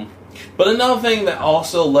 But another thing that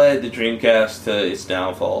also led the Dreamcast to its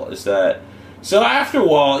downfall is that... So after a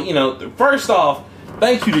while, first off,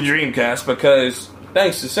 thank you to Dreamcast, because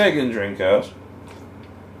thanks to Sega and Dreamcast...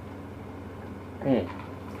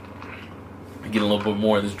 I get a little bit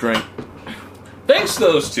more of this drink. Thanks to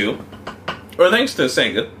those two, or thanks to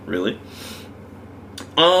Sega, really,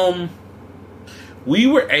 we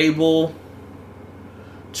were able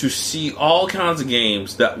to see all kinds of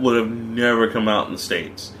games that would have never come out in the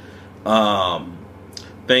States.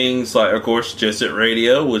 Things like, of course, Jet Set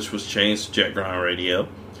Radio, which was changed to Jet Grind Radio.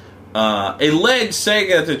 It led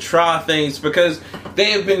Sega to try things because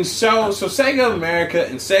they have been so Sega of America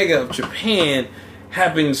and Sega of Japan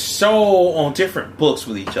have been so on different books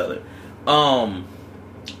with each other.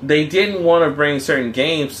 They didn't want to bring certain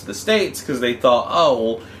games to the States because they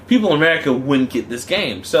thought, people in America wouldn't get this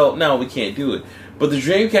game. So, no, we can't do it. But the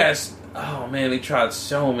Dreamcast, oh man, they tried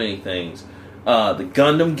so many things. The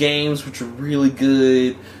Gundam games, which were really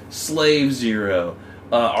good. Slave Zero.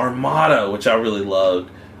 Armada, which I really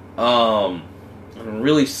loved. I'm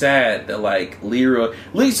really sad that, like, Leroy...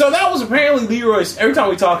 So that was apparently Leroy's... Every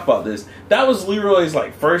time we talk about this, that was Leroy's,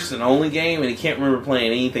 like, first and only game, and he can't remember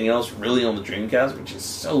playing anything else really on the Dreamcast, which is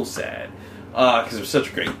so sad. Because it was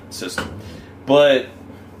such a great system. But,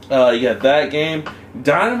 yeah, that game.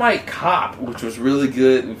 Dynamite Cop, which was really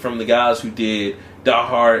good, and from the guys who did Die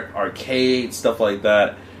Hard Arcade, stuff like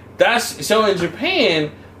that. So in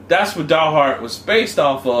Japan, that's what Die Hard was based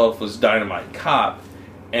off of, was Dynamite Cop.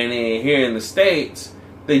 And then here in the States,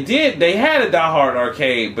 they had a Die Hard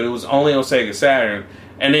Arcade, but it was only on Sega Saturn.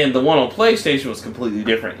 And then the one on PlayStation was completely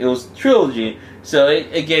different. It was Trilogy, so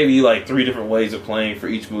it gave you like 3 different ways of playing for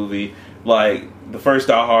each movie. Like, the first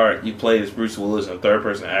Die Hard, you played as Bruce Willis in a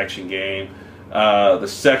third-person action game. The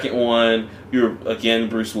second one, you were, again,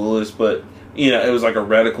 Bruce Willis, but, it was like a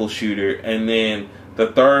reticle shooter. And then the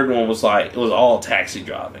third one was like, it was all taxi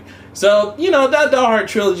driving. So, that Die Hard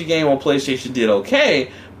Trilogy game on PlayStation did okay.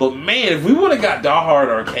 But, man, if we would have got Die Hard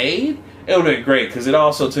Arcade, it would have been great. Because it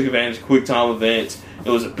also took advantage of quick time events. It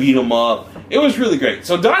was a beat 'em up. It was really great.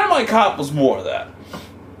 So, Dynamite Cop was more of that.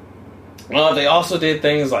 They also did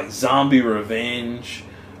things like Zombie Revenge.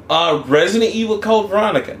 Resident Evil Code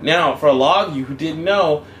Veronica. Now, for a lot of you who didn't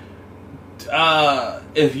know,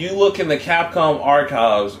 if you look in the Capcom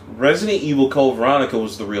archives, Resident Evil Code Veronica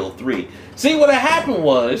was the real 3. See, what had happened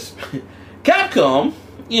was, Capcom,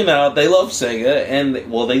 they loved Sega, and,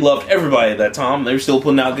 they loved everybody at that time. They were still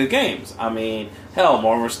putting out good games. I mean, hell,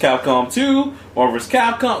 Marvel vs. Capcom 2, Marvel vs.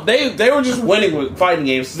 Capcom, they were just winning with fighting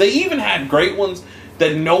games. They even had great ones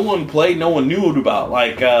that no one played, no one knew about,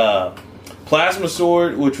 like, Plasma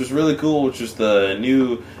Sword, which was really cool, which was the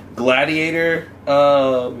new Gladiator,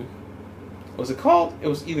 what was it called? It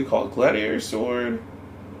was either called Gladiator Sword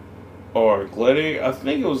or Gladiator. I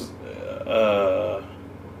think it was.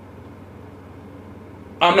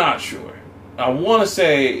 I'm not sure. I want to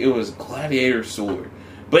say it was Gladiator Sword,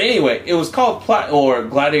 but anyway, it was called or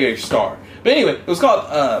Gladiator Star. But anyway, it was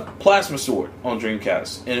called Plasma Sword on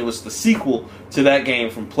Dreamcast, and it was the sequel to that game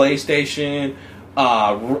from PlayStation.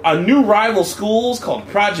 A new rival schools called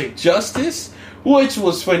Project Justice, which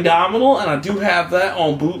was phenomenal, and I do have that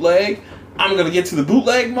on bootleg. I'm going to get to the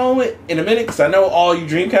bootleg moment in a minute, because I know all you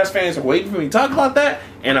Dreamcast fans are waiting for me to talk about that,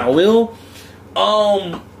 and I will.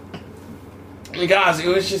 Guys,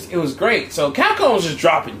 it was great. So Capcom is just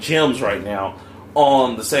dropping gems right now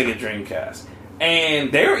on the Sega Dreamcast.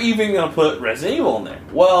 And they're even going to put Resident Evil in there.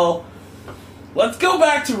 Well, let's go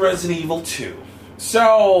back to Resident Evil 2.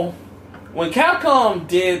 So, when Capcom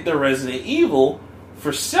did the Resident Evil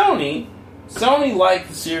for Sony liked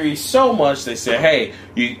the series so much, they said, hey,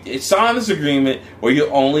 you sign this agreement where you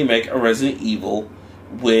only make a Resident Evil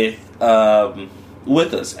with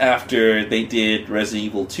us after they did Resident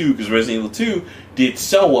Evil 2, because Resident Evil 2 did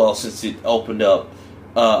so well since it opened up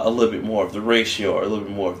a little bit more of the ratio, or a little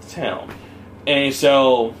bit more of the town. And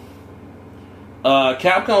so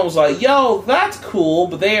Capcom was like, yo, that's cool,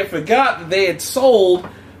 but they had forgot that they had sold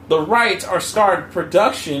the rights or started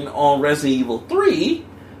production on Resident Evil 3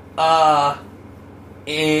 and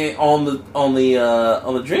on the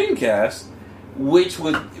Dreamcast, which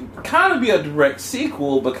would kind of be a direct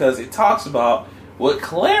sequel, because it talks about what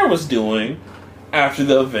Claire was doing after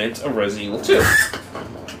the events of Resident Evil 2.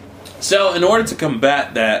 So, in order to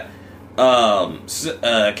combat that,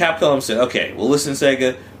 Capcom said, okay, well, listen,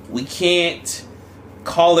 Sega, we can't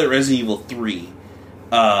call it Resident Evil 3,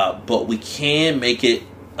 but we can make it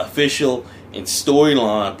official in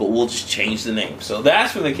storyline, but we'll just change the name. So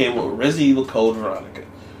that's when they came up with Resident Evil Code Veronica.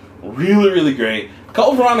 Really, really great.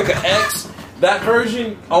 Code Veronica X, that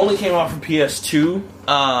version only came out for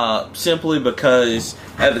PS2, simply because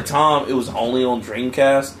at the time it was only on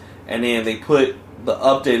Dreamcast, and then they put the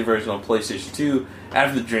updated version on PlayStation 2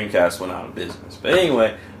 after the Dreamcast went out of business. But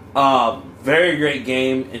anyway, very great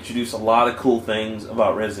game. Introduced a lot of cool things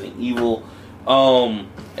about Resident Evil.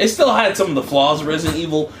 It still had some of the flaws of Resident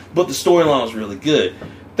Evil, but the storyline was really good.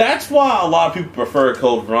 That's why a lot of people prefer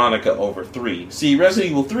Code Veronica over 3. See,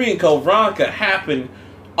 Resident Evil 3 and Code Veronica happened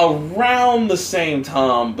around the same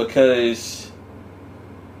time, because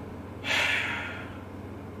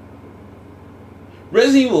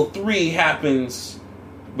Resident Evil 3 happens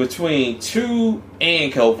between 2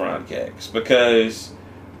 and Code Veronica X, because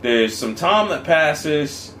there's some time that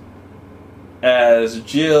passes as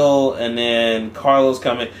Jill, and then Carlos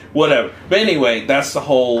coming, whatever. But anyway, that's the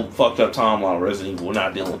whole fucked up timeline of Resident Evil. We're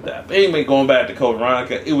not dealing with that. But anyway, going back to Code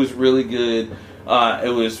Veronica, it was really good.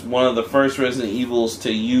 It was one of the first Resident Evils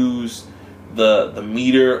to use the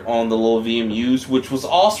meter on the little VMUs, which was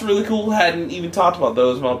also really cool. Hadn't even talked about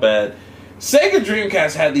those, my bad. Sega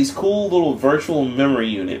Dreamcast had these cool little virtual memory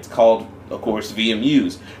units called, of course,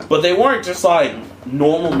 VMUs. But they weren't just like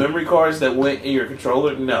normal memory cards that went in your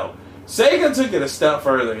controller. No. Sega took it a step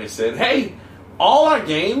further and said, hey, all our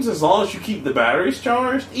games, as long as you keep the batteries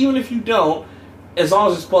charged, even if you don't, as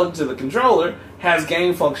long as it's plugged into the controller, has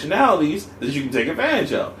game functionalities that you can take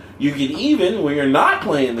advantage of. You can even, when you're not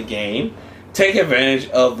playing the game, take advantage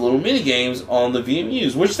of little mini games on the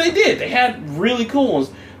VMUs, which they did. They had really cool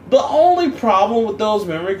ones. The only problem with those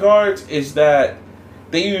memory cards is that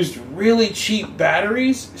they used really cheap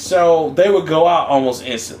batteries, so they would go out almost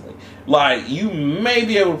instantly. Like, you may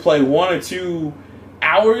be able to play 1 or 2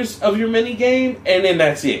 hours of your mini game, and then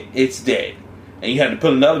that's it. It's dead. And you had to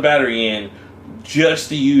put another battery in just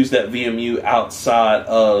to use that VMU outside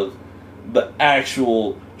of the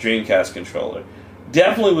actual Dreamcast controller.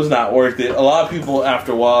 Definitely was not worth it. A lot of people,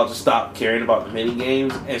 after a while, just stopped caring about the mini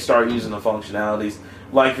games and started using the functionalities.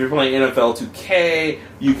 Like, if you're playing NFL 2K,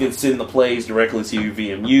 you can send the plays directly to your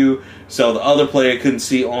VMU, so the other player couldn't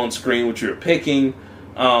see on screen what you're picking.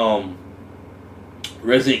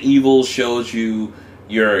 Resident Evil shows you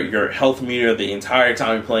your health meter the entire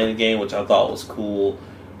time you're playing the game, which I thought was cool.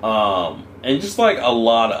 And just like a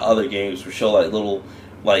lot of other games would show like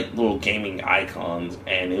little gaming icons,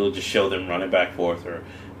 and it will just show them running back and forth, or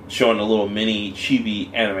showing a little mini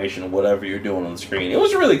chibi animation of whatever you're doing on the screen. It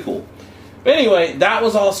was really cool. But anyway, that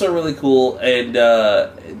was also really cool, and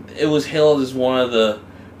it was hailed as one of the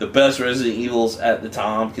best Resident Evils at the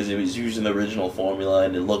time, because it was using the original formula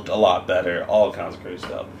and it looked a lot better, all kinds of great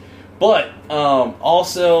stuff. But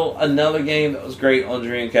also another game that was great on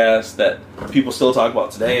Dreamcast that people still talk about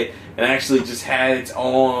today, and actually just had its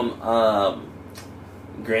own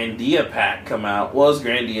Grandia pack come out, was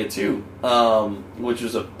Grandia 2, which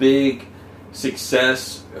was a big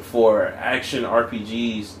success for action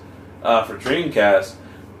RPGs for Dreamcast.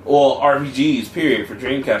 Well, RPGs, period, for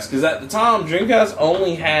Dreamcast. Because at the time, Dreamcast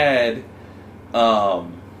only had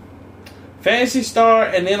Phantasy Star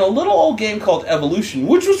and then a little old game called Evolution,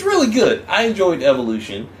 which was really good. I enjoyed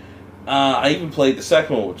Evolution. I even played the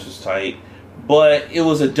second one, which was tight. but it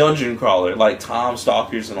was a dungeon crawler, like Tom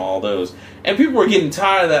Stalkers and all those. And people were getting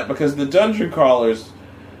tired of that because the dungeon crawlers,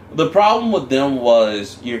 the problem with them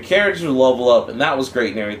was your characters would level up, and that was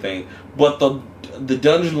great and everything, but the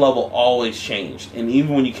dungeon level always changed. And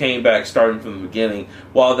even when you came back starting from the beginning,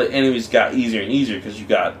 while the enemies got easier and easier because you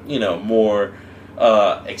got, more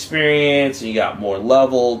experience and you got more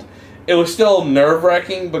leveled, it was still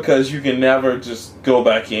nerve-wracking because you can never just go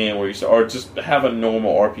back in where you or just have a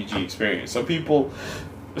normal RPG experience. So people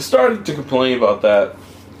started to complain about that.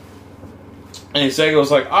 And Sega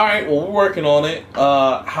was like, alright, well, we're working on it.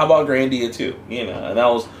 How about Grandia 2? And that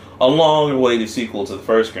was a long-awaited sequel to the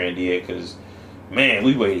first Grandia because, man,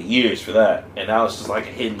 we waited years for that. And that was just like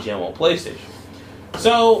a hidden gem on PlayStation.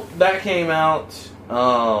 So, that came out.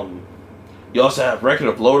 You also have Record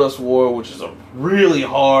of Lotus War, which is a really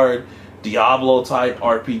hard Diablo-type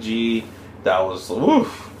RPG. That was,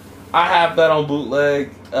 woof. I have that on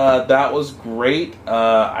bootleg. That was great.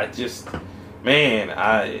 I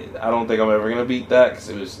don't think I'm ever going to beat that because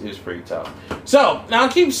it was pretty tough. So, now I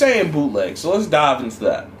keep saying bootleg, so let's dive into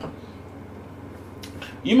that.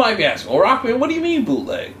 You might be asking, well, Rockman, what do you mean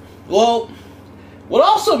bootleg? Well, what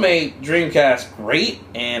also made Dreamcast great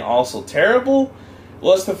and also terrible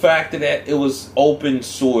was the fact that it was open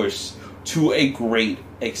source to a great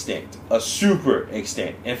extent. A super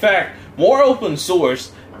extent. In fact, more open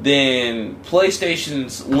source than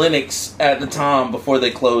PlayStation's Linux at the time before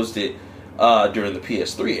they closed it during the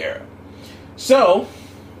PS3 era. So,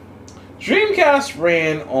 Dreamcast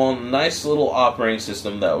ran on a nice little operating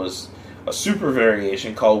system that was a super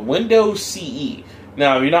variation called Windows CE.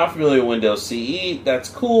 Now, if you're not familiar with Windows CE, that's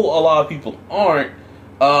cool. A lot of people aren't.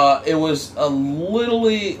 It was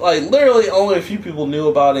literally only a few people knew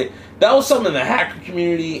about it. That was something in the hacker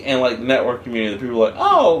community and like network community that people were like,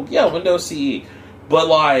 oh yeah, Windows CE. But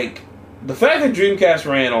like the fact that Dreamcast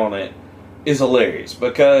ran on it is hilarious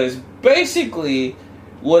because basically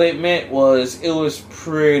what it meant was it was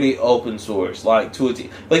pretty open source, like to a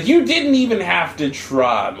T. Like you didn't even have to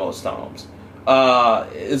try most times.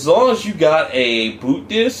 As long as you got a boot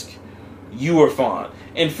disk, you were fine.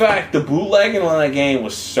 In fact, the bootlegging on that game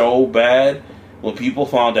was so bad when people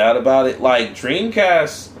found out about it. Like,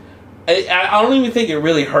 Dreamcast, I don't even think it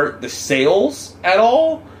really hurt the sales at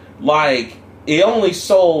all. Like, it only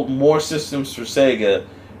sold more systems for Sega,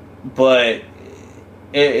 but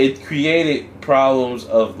it created problems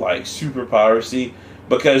of, like, super piracy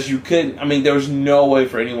because you couldn't, there was no way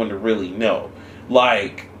for anyone to really know.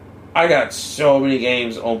 Like, I got so many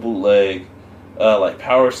games on bootleg, like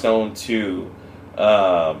Power Stone 2.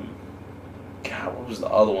 God, what was the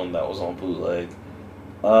other one that was on bootleg?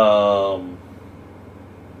 God,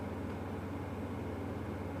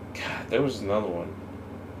 there was another one.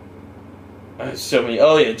 So many.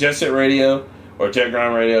 Oh yeah, Jet Set Radio or Jet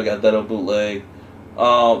Grind Radio got that on bootleg.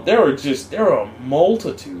 There were a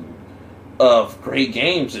multitude of great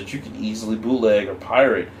games that you could easily bootleg or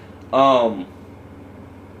pirate. And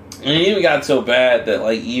it even got so bad that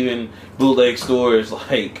like even bootleg stores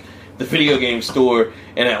like the video game store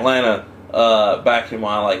in Atlanta, back in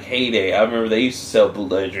my like heyday, I remember they used to sell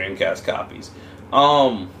bootleg Dreamcast copies.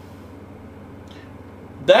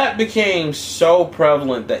 That became so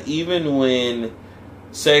prevalent that even when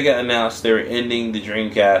Sega announced they were ending the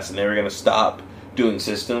Dreamcast and they were going to stop doing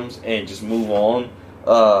systems and just move on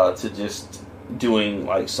to just doing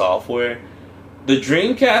like software, the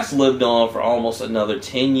Dreamcast lived on for almost another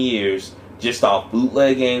 10 years just off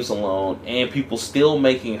bootleg games alone, and people still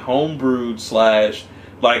making homebrewed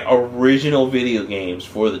 / like original video games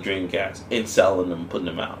for the Dreamcast and selling them, putting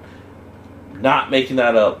them out. Not making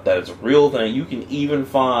that up. That is a real thing. You can even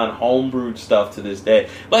find homebrewed stuff to this day.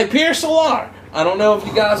 Like Pierre Solar. I don't know if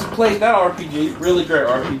you guys have played that RPG. Really great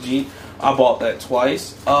RPG. I bought that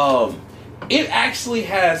twice. It actually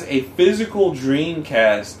has a physical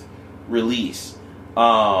Dreamcast release.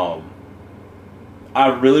 I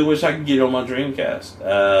really wish I could get it on my Dreamcast.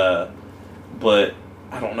 But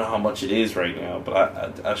I don't know how much it is right now.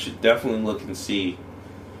 But I should definitely look and see.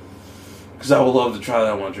 Because I would love to try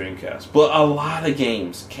that on my Dreamcast. But a lot of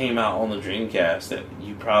games came out on the Dreamcast that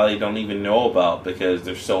you probably don't even know about because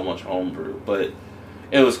there's so much homebrew. But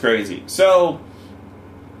it was crazy. So,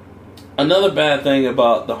 another bad thing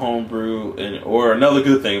about the homebrew, or another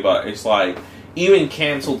good thing about it, it's like even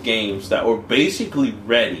canceled games that were basically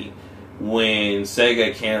ready when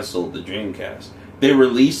Sega canceled the Dreamcast, they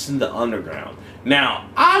released in the underground. Now,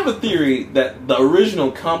 I have a theory that the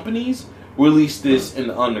original companies released this in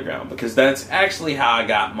the underground because that's actually how I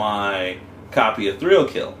got my copy of Thrill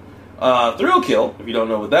Kill. Thrill Kill, if you don't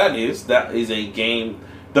know what that is a game,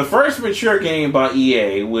 the first mature game by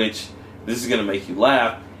EA, which this is going to make you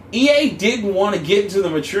laugh. EA didn't want to get into the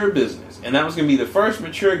mature business, and that was going to be the first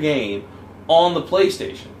mature game on the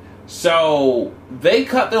PlayStation. So they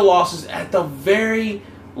cut their losses at the very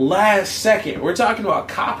last second. We're talking about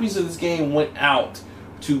copies of this game went out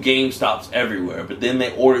to GameStops everywhere, but then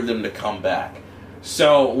they ordered them to come back.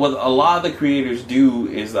 So what a lot of the creators do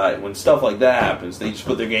is that when stuff like that happens, they just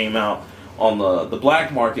put their game out on the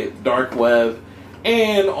black market, dark web,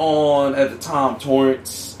 and on, at the time,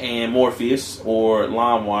 torrents and Morpheus or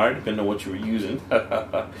LimeWire, depending on what you were using.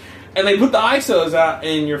 And they put the ISOs out,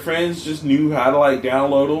 and your friends just knew how to like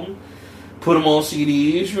download them, put them on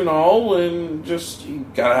CDs, you know, and just, you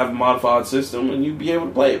gotta have a modified system, and you'd be able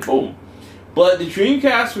to play it. Boom. But the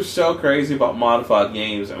Dreamcast was so crazy about modified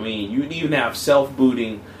games. I mean, you'd even have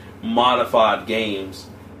self-booting modified games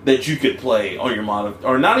that you could play on your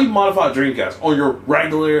or not even modified Dreamcast, on your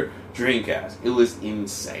regular Dreamcast. It was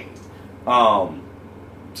insane.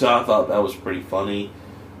 So I thought that was pretty funny.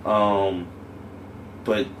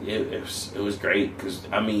 But it was great because,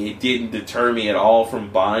 I mean, it didn't deter me at all from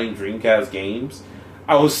buying Dreamcast games.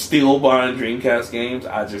 I was still buying Dreamcast games.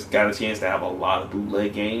 I just got a chance to have a lot of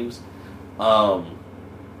bootleg games. It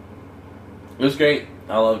was great.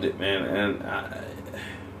 I loved it, man. And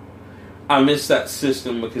I miss that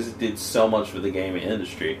system because it did so much for the gaming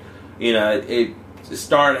industry. You know, it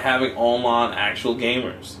started having online actual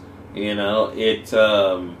gamers. You know, it did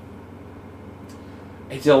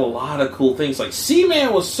a lot of cool things. Like,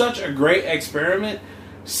 Seaman was such a great experiment.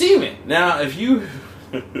 Seaman. Now, if you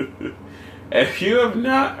have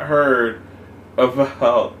not heard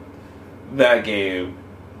about that game,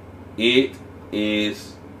 it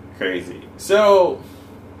is crazy. So,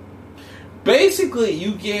 basically,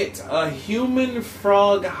 you get a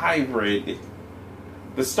human-frog hybrid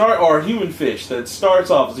or a human fish that starts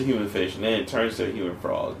off as a human fish and then it turns to a human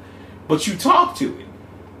frog. But you talk to it.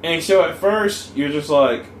 And so at first, you're just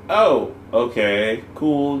like, oh, okay,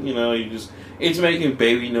 cool, you know, it's making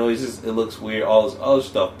baby noises, it looks weird, all this other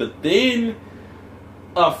stuff. But then,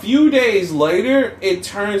 a few days later, it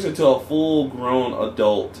turns into a full-grown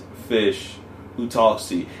adult fish who talks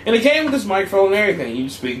to you. And it came with this microphone and everything. You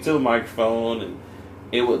speak to the microphone, and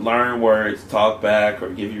it would learn words, talk back, or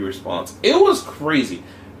give you a response. It was crazy.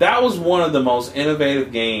 That was one of the most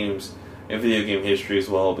innovative games in video game history as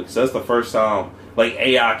well, because that's the first time like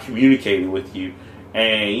AI communicated with you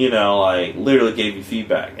and, you know, like literally gave you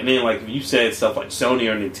feedback. And then like if you said stuff like Sony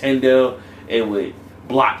or Nintendo, it would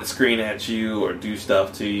block the screen at you or do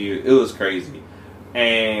stuff to you. It was crazy.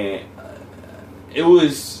 And it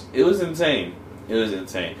was insane. It was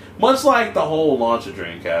insane. Much like the whole launch of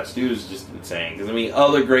Dreamcast, it was just insane. Because, I mean,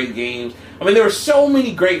 other great games. I mean, there were so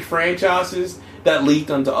many great franchises that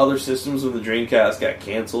leaked onto other systems when the Dreamcast got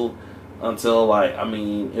canceled. Until, like,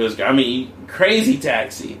 Crazy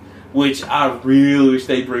Taxi, which I really wish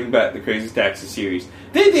they'd bring back the Crazy Taxi series.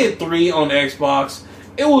 They did 3 on Xbox.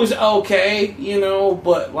 It was okay, you know,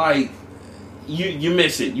 but, like, you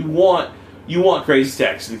miss it. You want Crazy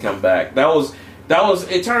Taxi to come back. That was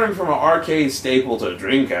it turned from an arcade staple to a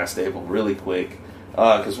Dreamcast staple really quick.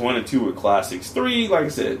 Because 1 and 2 were classics. 3, like I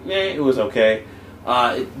said, it was okay.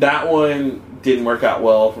 That one didn't work out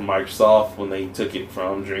well for Microsoft when they took it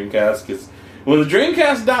from Dreamcast, because when the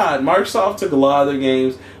Dreamcast died, Microsoft took a lot of their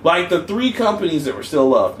games, like the 3 companies that were still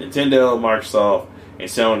left, Nintendo, Microsoft, and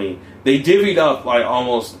Sony, they divvied up like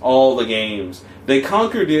almost all the games. They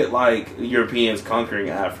conquered it like Europeans conquering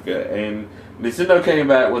Africa, and Nintendo came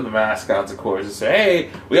back with the mascots, of course, and said,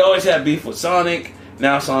 hey, we always had beef with Sonic,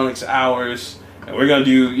 now Sonic's ours, and we're going to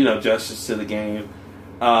do, you know, justice to the game.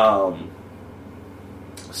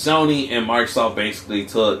 Sony and Microsoft basically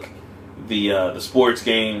took the sports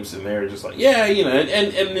games, and they were just like, yeah, you know,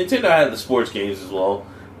 and Nintendo had the sports games as well,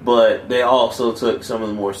 but they also took some of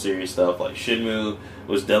the more serious stuff, like Shenmue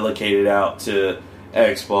was delegated out to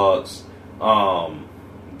Xbox,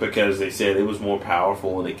 because they said it was more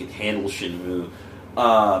powerful and they could handle Shenmue.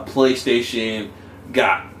 PlayStation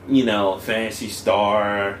got, you know, Phantasy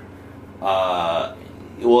Star, it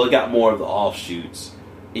got more of the offshoots.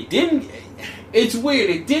 It's weird.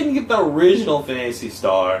 It didn't get the original Phantasy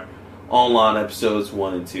Star online episodes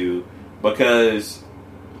 1 and 2 because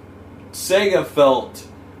Sega felt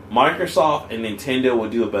Microsoft and Nintendo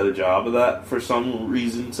would do a better job of that for some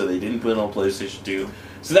reason, so they didn't put it on PlayStation 2.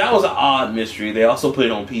 So that was an odd mystery. They also put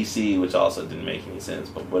it on PC, which also didn't make any sense,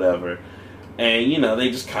 but whatever. And, you know,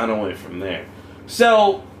 they just kind of went from there.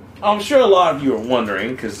 So, I'm sure a lot of you are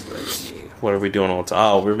wondering, because what are we doing on time?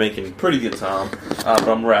 Oh, we're making pretty good time. But I'm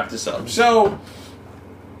going to wrap this up. So,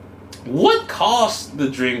 what caused the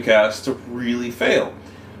Dreamcast to really fail?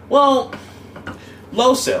 Well,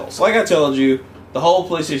 low sales. Like I told you, the whole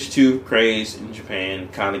PlayStation 2 craze in Japan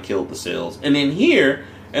kind of killed the sales. And then here,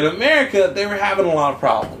 in America, they were having a lot of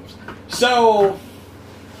problems. So,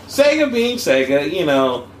 Sega being Sega, you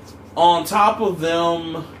know, on top of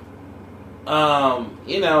them,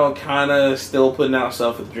 you know, kind of still putting out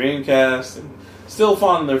stuff with the Dreamcast and still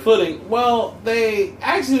finding their footing, well, they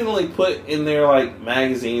accidentally put in their, like,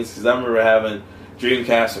 magazines, because I remember having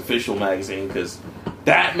Dreamcast official magazine, because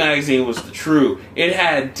that magazine was the true. It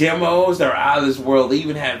had demos that were out of this world. They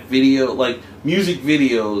even had video, like, music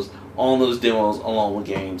videos on those demos along with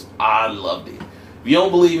games. I loved it. If you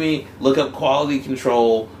don't believe me, look up quality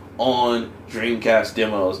control on Dreamcast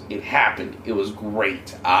demos. It happened. It was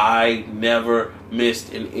great. I never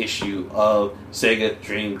missed an issue of Sega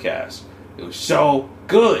Dreamcast. It was so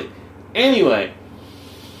good. Anyway,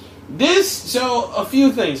 so a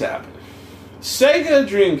few things happened. Sega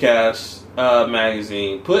Dreamcast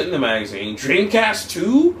magazine put in the magazine Dreamcast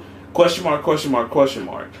 2? Question mark, question mark, question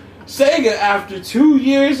mark. Sega, after 2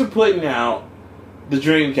 years of putting out the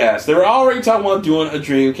Dreamcast, they were already talking about doing a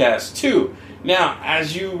Dreamcast 2. Now,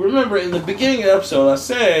 as you remember in the beginning of the episode, I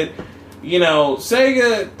said, you know,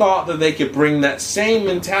 Sega thought that they could bring that same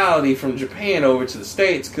mentality from Japan over to the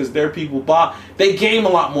States because their people they game a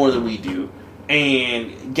lot more than we do,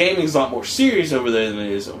 and gaming is a lot more serious over there than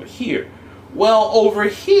it is over here. Well, over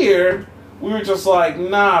here, we were just like,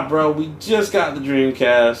 nah, bro, we just got the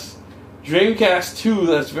Dreamcast. Dreamcast 2,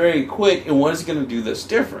 that's very quick, and what is it going to do that's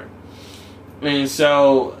different? And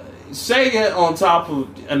so, Sega, on top of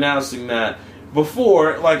announcing that,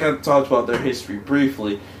 before, like I talked about their history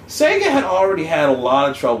briefly, Sega had already had a lot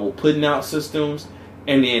of trouble putting out systems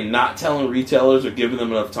and then not telling retailers or giving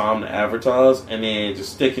them enough time to advertise and then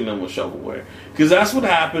just sticking them with shovelware. Because that's what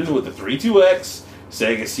happened with the 32X,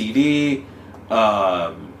 Sega CD,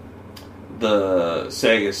 the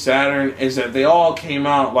Sega Saturn, is that they all came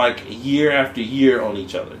out like year after year on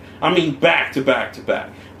each other. I mean, back to back to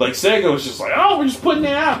back. Like, Sega was just like, oh, we're just putting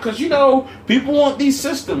it out because, you know, people want these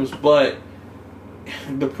systems. But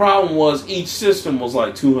the problem was each system was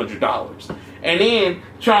like $200. And then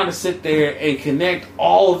trying to sit there and connect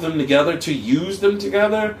all of them together to use them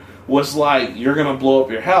together was like, you're going to blow up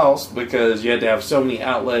your house because you had to have so many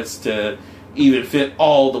outlets to even fit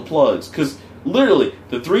all the plugs. Because literally,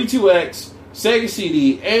 the 32X, Sega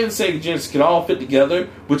CD, and Sega Genesis could all fit together,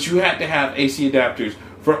 but you had to have AC adapters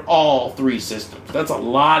for all three systems. That's a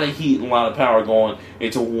lot of heat and a lot of power going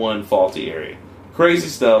into one faulty area. Crazy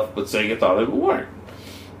stuff, but Sega thought it would work.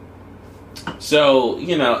 So,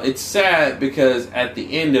 you know, it's sad because at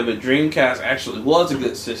the end of it, Dreamcast actually was a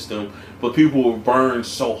good system, but people were burned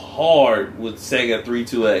so hard with Sega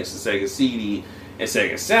 32X and Sega CD and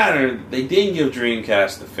Sega Saturn, they didn't give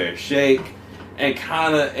Dreamcast a fair shake and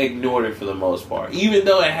kind of ignored it for the most part. Even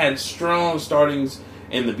though it had strong startings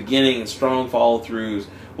in the beginning and strong follow-throughs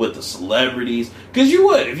with the celebrities. Because you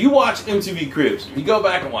would, if you watch MTV Cribs, if you go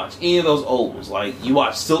back and watch any of those old ones, like you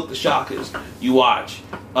watch Silk the Shockers, you watch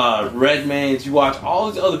Redmans, you watch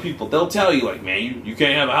all these other people, they'll tell you, like, man, you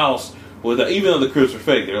can't have a house without, even though the Cribs are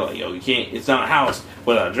fake, they're like, yo, you can't, it's not a house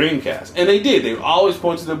without a Dreamcast. And they did. They always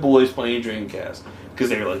pointed to their boys playing Dreamcast because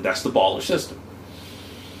they were like, that's the baller system.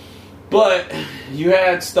 But you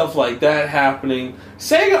had stuff like that happening.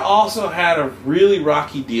 Sega also had a really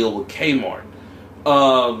rocky deal with Kmart.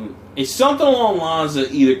 It's something along the lines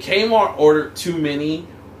that either Kmart ordered too many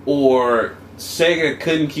or Sega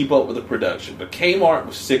couldn't keep up with the production. But Kmart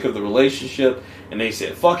was sick of the relationship and they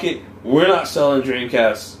said, fuck it, we're not selling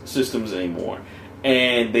Dreamcast systems anymore.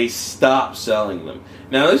 And they stopped selling them.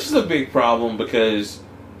 Now, this is a big problem because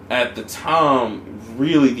at the time,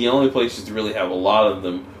 really the only places to really have a lot of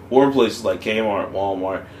them were places like Kmart,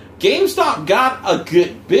 Walmart. GameStop got a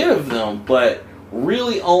good bit of them, but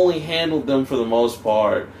really only handled them for the most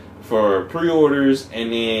part for pre-orders,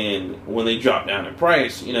 and then when they dropped down in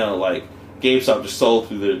price, you know, like GameStop just sold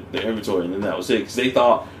through their inventory, and then that was it, because they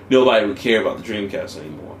thought nobody would care about the Dreamcast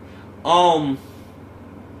anymore.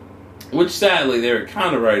 Which sadly, they were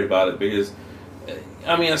kind of right about it, because,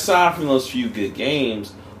 I mean, aside from those few good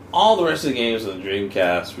games, all the rest of the games on the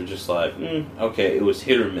Dreamcast were just like, okay, it was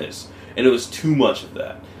hit or miss. And it was too much of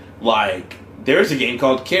that. Like, there's a game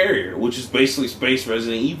called Carrier, which is basically Space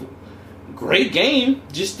Resident Evil. Great game,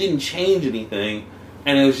 just didn't change anything.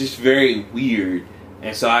 And it was just very weird.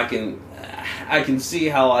 And so I can see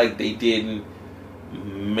how, like, they didn't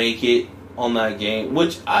make it on that game.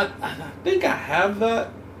 Which, I think I have that.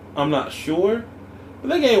 I'm not sure. But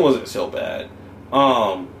that game wasn't so bad.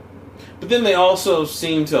 But then they also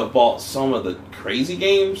seem to have bought some of the crazy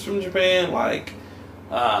games from Japan, like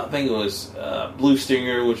I think it was Blue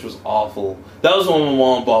Stinger, which was awful. That was the one my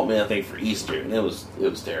mom bought me, I think, for Easter, and it was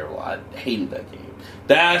terrible. I hated that game.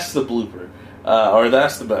 That's the blooper, or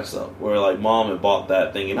that's the best up, where like mom had bought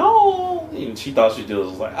that thing, and she thought she'd do it. I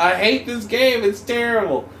was like, I hate this game. It's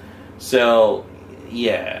terrible. So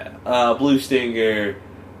yeah, Blue Stinger.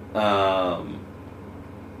 A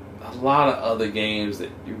lot of other games that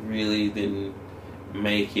really didn't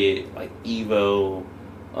make it, like Evo.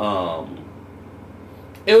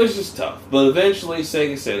 It was just tough. But eventually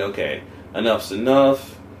Sega said, okay, enough's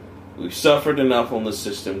enough. We've suffered enough on the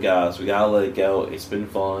system, guys. We gotta let it go. It's been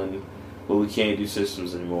fun, but we can't do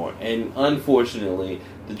systems anymore. And unfortunately,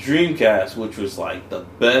 the Dreamcast, which was like the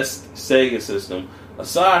best Sega system,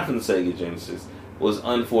 aside from the Sega Genesis, was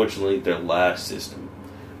unfortunately their last system.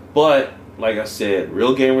 But, like I said,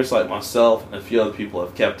 real gamers like myself and a few other people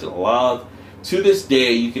have kept it alive. To this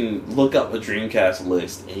day, you can look up a Dreamcast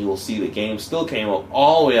list and you will see the game still came up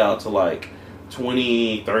all the way out to like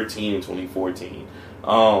 2013 and 2014.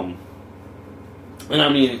 And I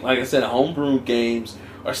mean, like I said, homebrew games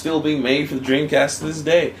are still being made for the Dreamcast to this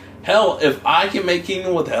day. Hell, if I can make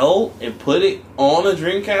Kingdom with Hell and put it on a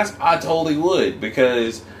Dreamcast, I totally would,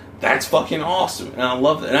 because that's fucking awesome. And I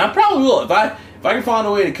love it. And I probably will. If I can find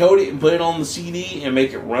a way to code it and put it on the CD and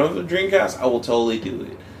make it run with the Dreamcast, I will totally do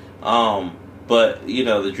it. But, you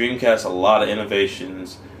know, the Dreamcast, a lot of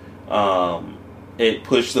innovations. It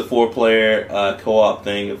pushed the 4-player co-op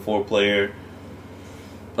thing, the 4-player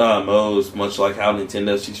modes, much like how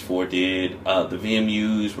Nintendo 64 did. The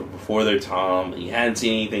VMUs were before their time. You hadn't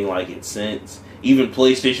seen anything like it since. Even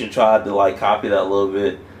PlayStation tried to, like, copy that a little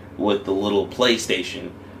bit with the little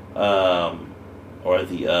PlayStation. Or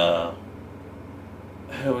the,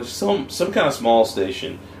 it was some kind of small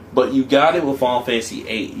station. But you got it with Final Fantasy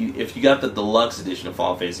VIII. If you got the deluxe edition of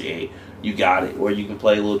Final Fantasy VIII, you got it. Where you can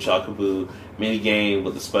play a little Chocobo mini game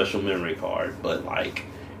with a special memory card. But, like,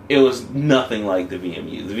 it was nothing like the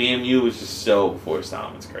VMU. The VMU was just so before its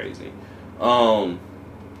time. It's crazy.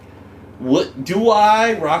 What do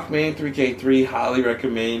I, Rockman 3K3, highly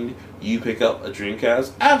recommend you pick up a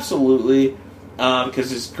Dreamcast? Absolutely.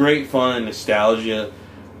 Because it's great fun and nostalgia.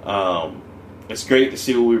 It's great to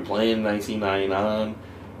see what we were playing in 1999.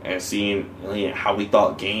 And seeing how we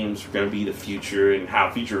thought games were going to be the future and how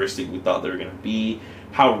futuristic we thought they were going to be.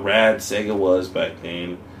 How rad Sega was back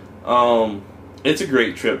then. It's a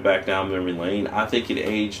great trip back down memory lane. I think it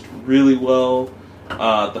aged really well.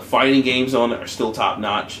 The fighting games on it are still top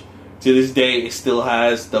notch. To this day, it still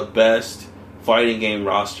has the best fighting game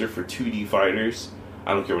roster for 2D fighters.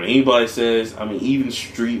 I don't care what anybody says. I mean, even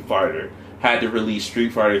Street Fighter had to release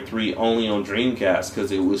Street Fighter 3 only on Dreamcast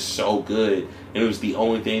because it was so good. And it was the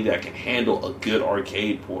only thing that can handle a good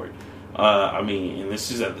arcade port. I mean, and this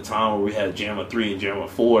is at the time where we had JAMA 3 and JAMA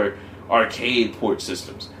 4 arcade port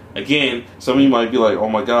systems. Again, some of you might be like, oh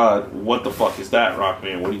my god, what the fuck is that,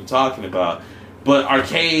 Rockman? What are you talking about? But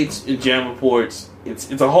arcades and JAMA ports, it's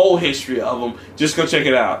a whole history of them. Just go check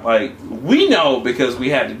it out. Like, we know because we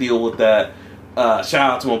had to deal with that. Shout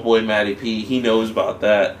out to my boy Matty P. He knows about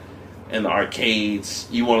that. And the arcades.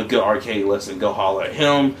 You want a good arcade lesson, go holler at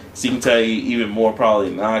him. So he can tell you even more probably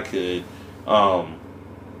than I could. But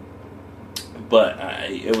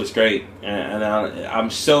it was great. And I'm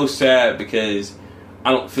so sad because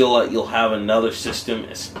I don't feel like you'll have another system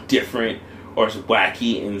as different or as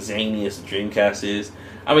wacky and zany as the Dreamcast is.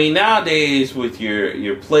 I mean, nowadays with your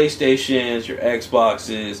PlayStations, your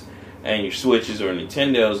Xboxes, and your Switches or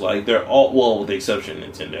Nintendos, like, they're all, well, with the exception of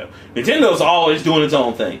Nintendo. Nintendo's always doing its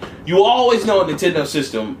own thing. You always know a Nintendo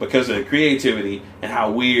system because of the creativity and how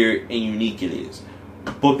weird and unique it is.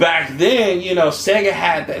 But back then, you know, Sega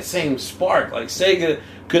had that same spark. Like, Sega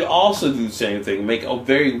could also do the same thing, make a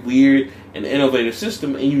very weird and innovative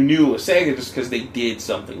system, and you knew it was Sega just because they did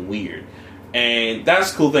something weird. And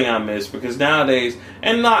that's the cool thing I miss, because nowadays,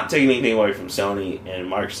 and not taking anything away from Sony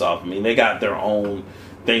and Microsoft, I mean, they got their own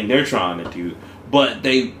thing they're trying to do, but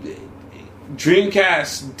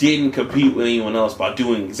Dreamcast didn't compete with anyone else by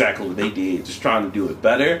doing exactly what they did, just trying to do it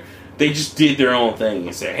better. They just did their own thing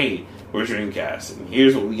and said, hey, we're Dreamcast, and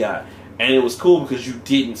here's what we got. And it was cool because you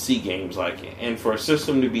didn't see games like it. And for a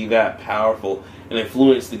system to be that powerful and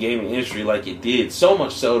influence the gaming industry like it did, so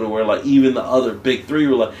much so to where, like, even the other big three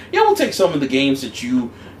were like, yeah, we'll take some of the games that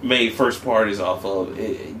you made first parties off of.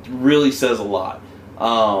 It really says a lot.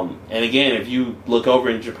 And again, if you look over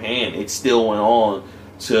in Japan, it still went on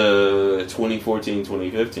to 2014,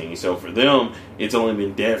 2015. So for them, it's only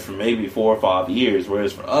been dead for maybe 4 or 5 years.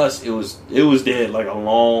 Whereas for us, it was dead like a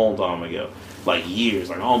long time ago. Like years,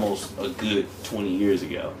 like almost a good 20 years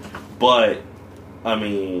ago. But, I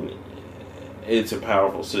mean, it's a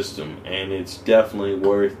powerful system, and it's definitely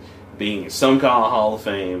worth being in some kind of Hall of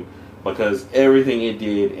Fame because everything it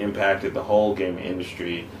did impacted the whole gaming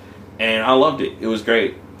industry, and I loved it. It was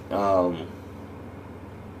great.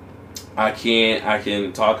 I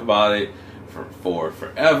can talk about it for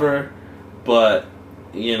forever, but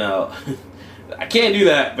you know, I can't do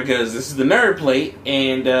that because this is the Nerd Plate,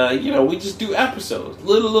 and you know, we just do episodes,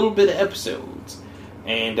 little bit of episodes,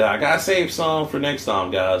 and I gotta save some for next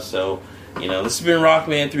time, guys. So, you know, this has been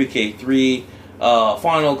Rockman 3K3.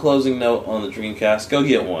 Final closing note on the Dreamcast: go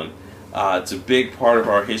get one. It's a big part of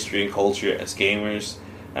our history and culture as gamers,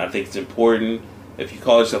 and I think it's important if you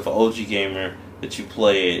call yourself an OG gamer that you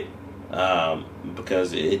play it.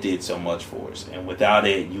 Because it did so much for us, and without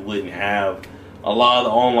it, you wouldn't have a lot of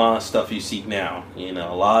the online stuff you see now. You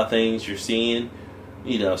know, a lot of things you're seeing.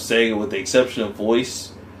 You know, Sega, with the exception of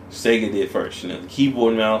voice, Sega did first. You know, the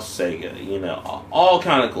keyboard and mouse, Sega. You know, all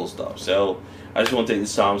kind of cool stuff. So I just want to take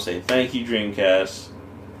this time to say thank you, Dreamcast.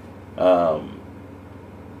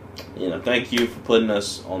 You know, thank you for putting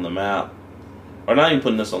us on the map, or not even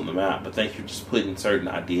putting us on the map, but thank you for just putting certain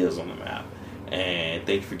ideas on the map. And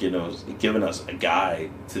thank you for giving us a guide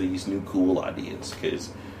to these new cool ideas. Because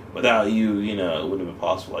without you, you know, it wouldn't have been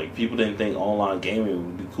possible. Like, people didn't think online gaming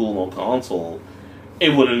would be cool on console.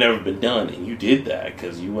 It would have never been done. And you did that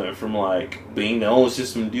because you went from, like, being the only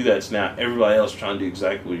system to do that to now everybody else trying to do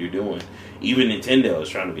exactly what you're doing. Even Nintendo is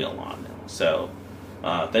trying to be online now. So,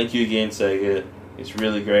 thank you again, Sega. It's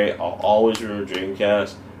really great. I'll always remember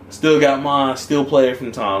Dreamcast. Still got mine. Still play it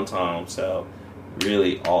from time to time. So,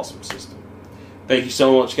 really awesome system. Thank you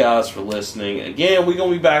so much, guys, for listening. Again, we're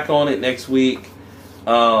going to be back on it next week.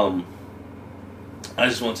 I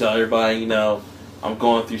just want to tell everybody, you know, I'm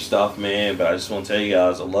going through stuff, man, but I just want to tell you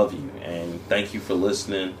guys I love you, and thank you for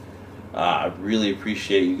listening. I really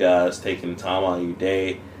appreciate you guys taking the time out of your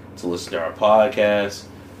day to listen to our podcast.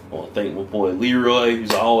 I want to thank my boy Leroy,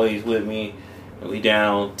 who's always with me. We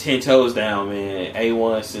down, 10 toes down, man.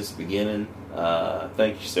 A1 since the beginning.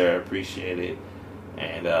 Thank you, sir. I appreciate it.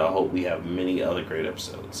 And I hope we have many other great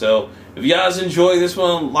episodes. So, if you guys enjoy this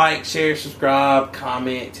one, like, share, subscribe,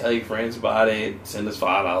 comment, tell your friends about it, send us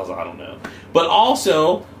 $5, I don't know. But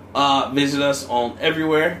also, visit us on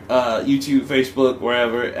everywhere, YouTube, Facebook,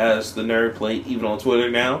 wherever, as the Nerd Plate, even on Twitter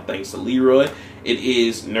now, thanks to Leroy. It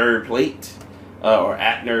is Nerd Plate, or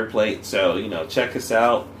at Nerd Plate. So, you know, check us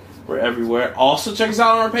out. We're everywhere. Also, check us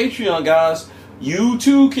out on our Patreon, guys. You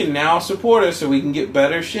too can now support us so we can get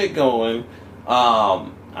better shit going.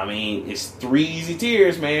 I mean, it's 3 easy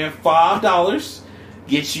tiers, man. $5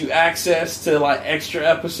 gets you access to, like, extra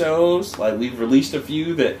episodes. Like, we've released a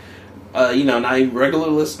few that, you know, not even regular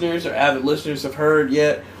listeners or avid listeners have heard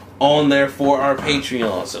yet on there for our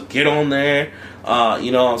Patreon. So get on there.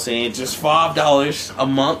 You know what I'm saying? Just $5 a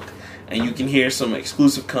month. And you can hear some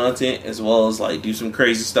exclusive content as well as, like, do some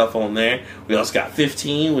crazy stuff on there. We also got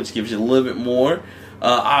 15, which gives you a little bit more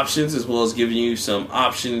options, as well as giving you some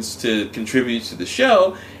options to contribute to the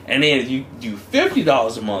show. And then if you do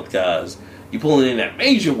 $50 a month, guys, you pull in that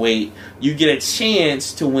major weight, you get a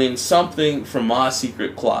chance to win something from my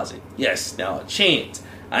secret closet. Yes, now a chance.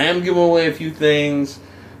 I am giving away a few things.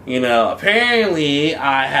 You know, apparently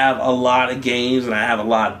I have a lot of games and I have a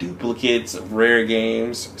lot of duplicates of rare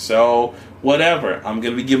games. So, whatever. I'm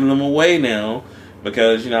going to be giving them away now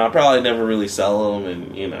because, you know, I probably never really sell them.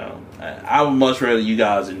 And, you know, I would much rather you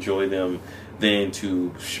guys enjoy them than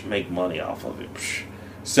to make money off of it.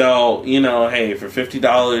 So, you know, hey, for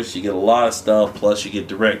 $50, you get a lot of stuff. Plus, you get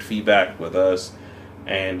direct feedback with us.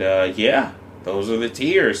 And, yeah, those are the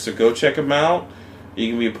tiers. So, go check them out. You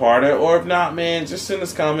can be a part of it, or if not, man, just send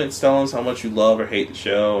us comments telling us how much you love or hate the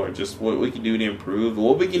show, or just what we can do to improve, or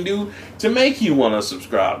what we can do to make you want to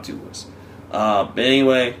subscribe to us. But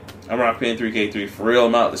anyway, I'm Rockman3K3 for real.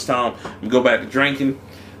 I'm out this time. I'm going to go back to drinking.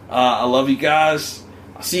 I love you guys.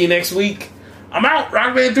 I'll see you next week. I'm out.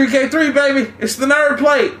 Rockman3K3, baby. It's the Nerd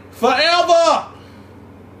Plate. Forever.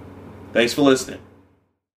 Thanks for listening.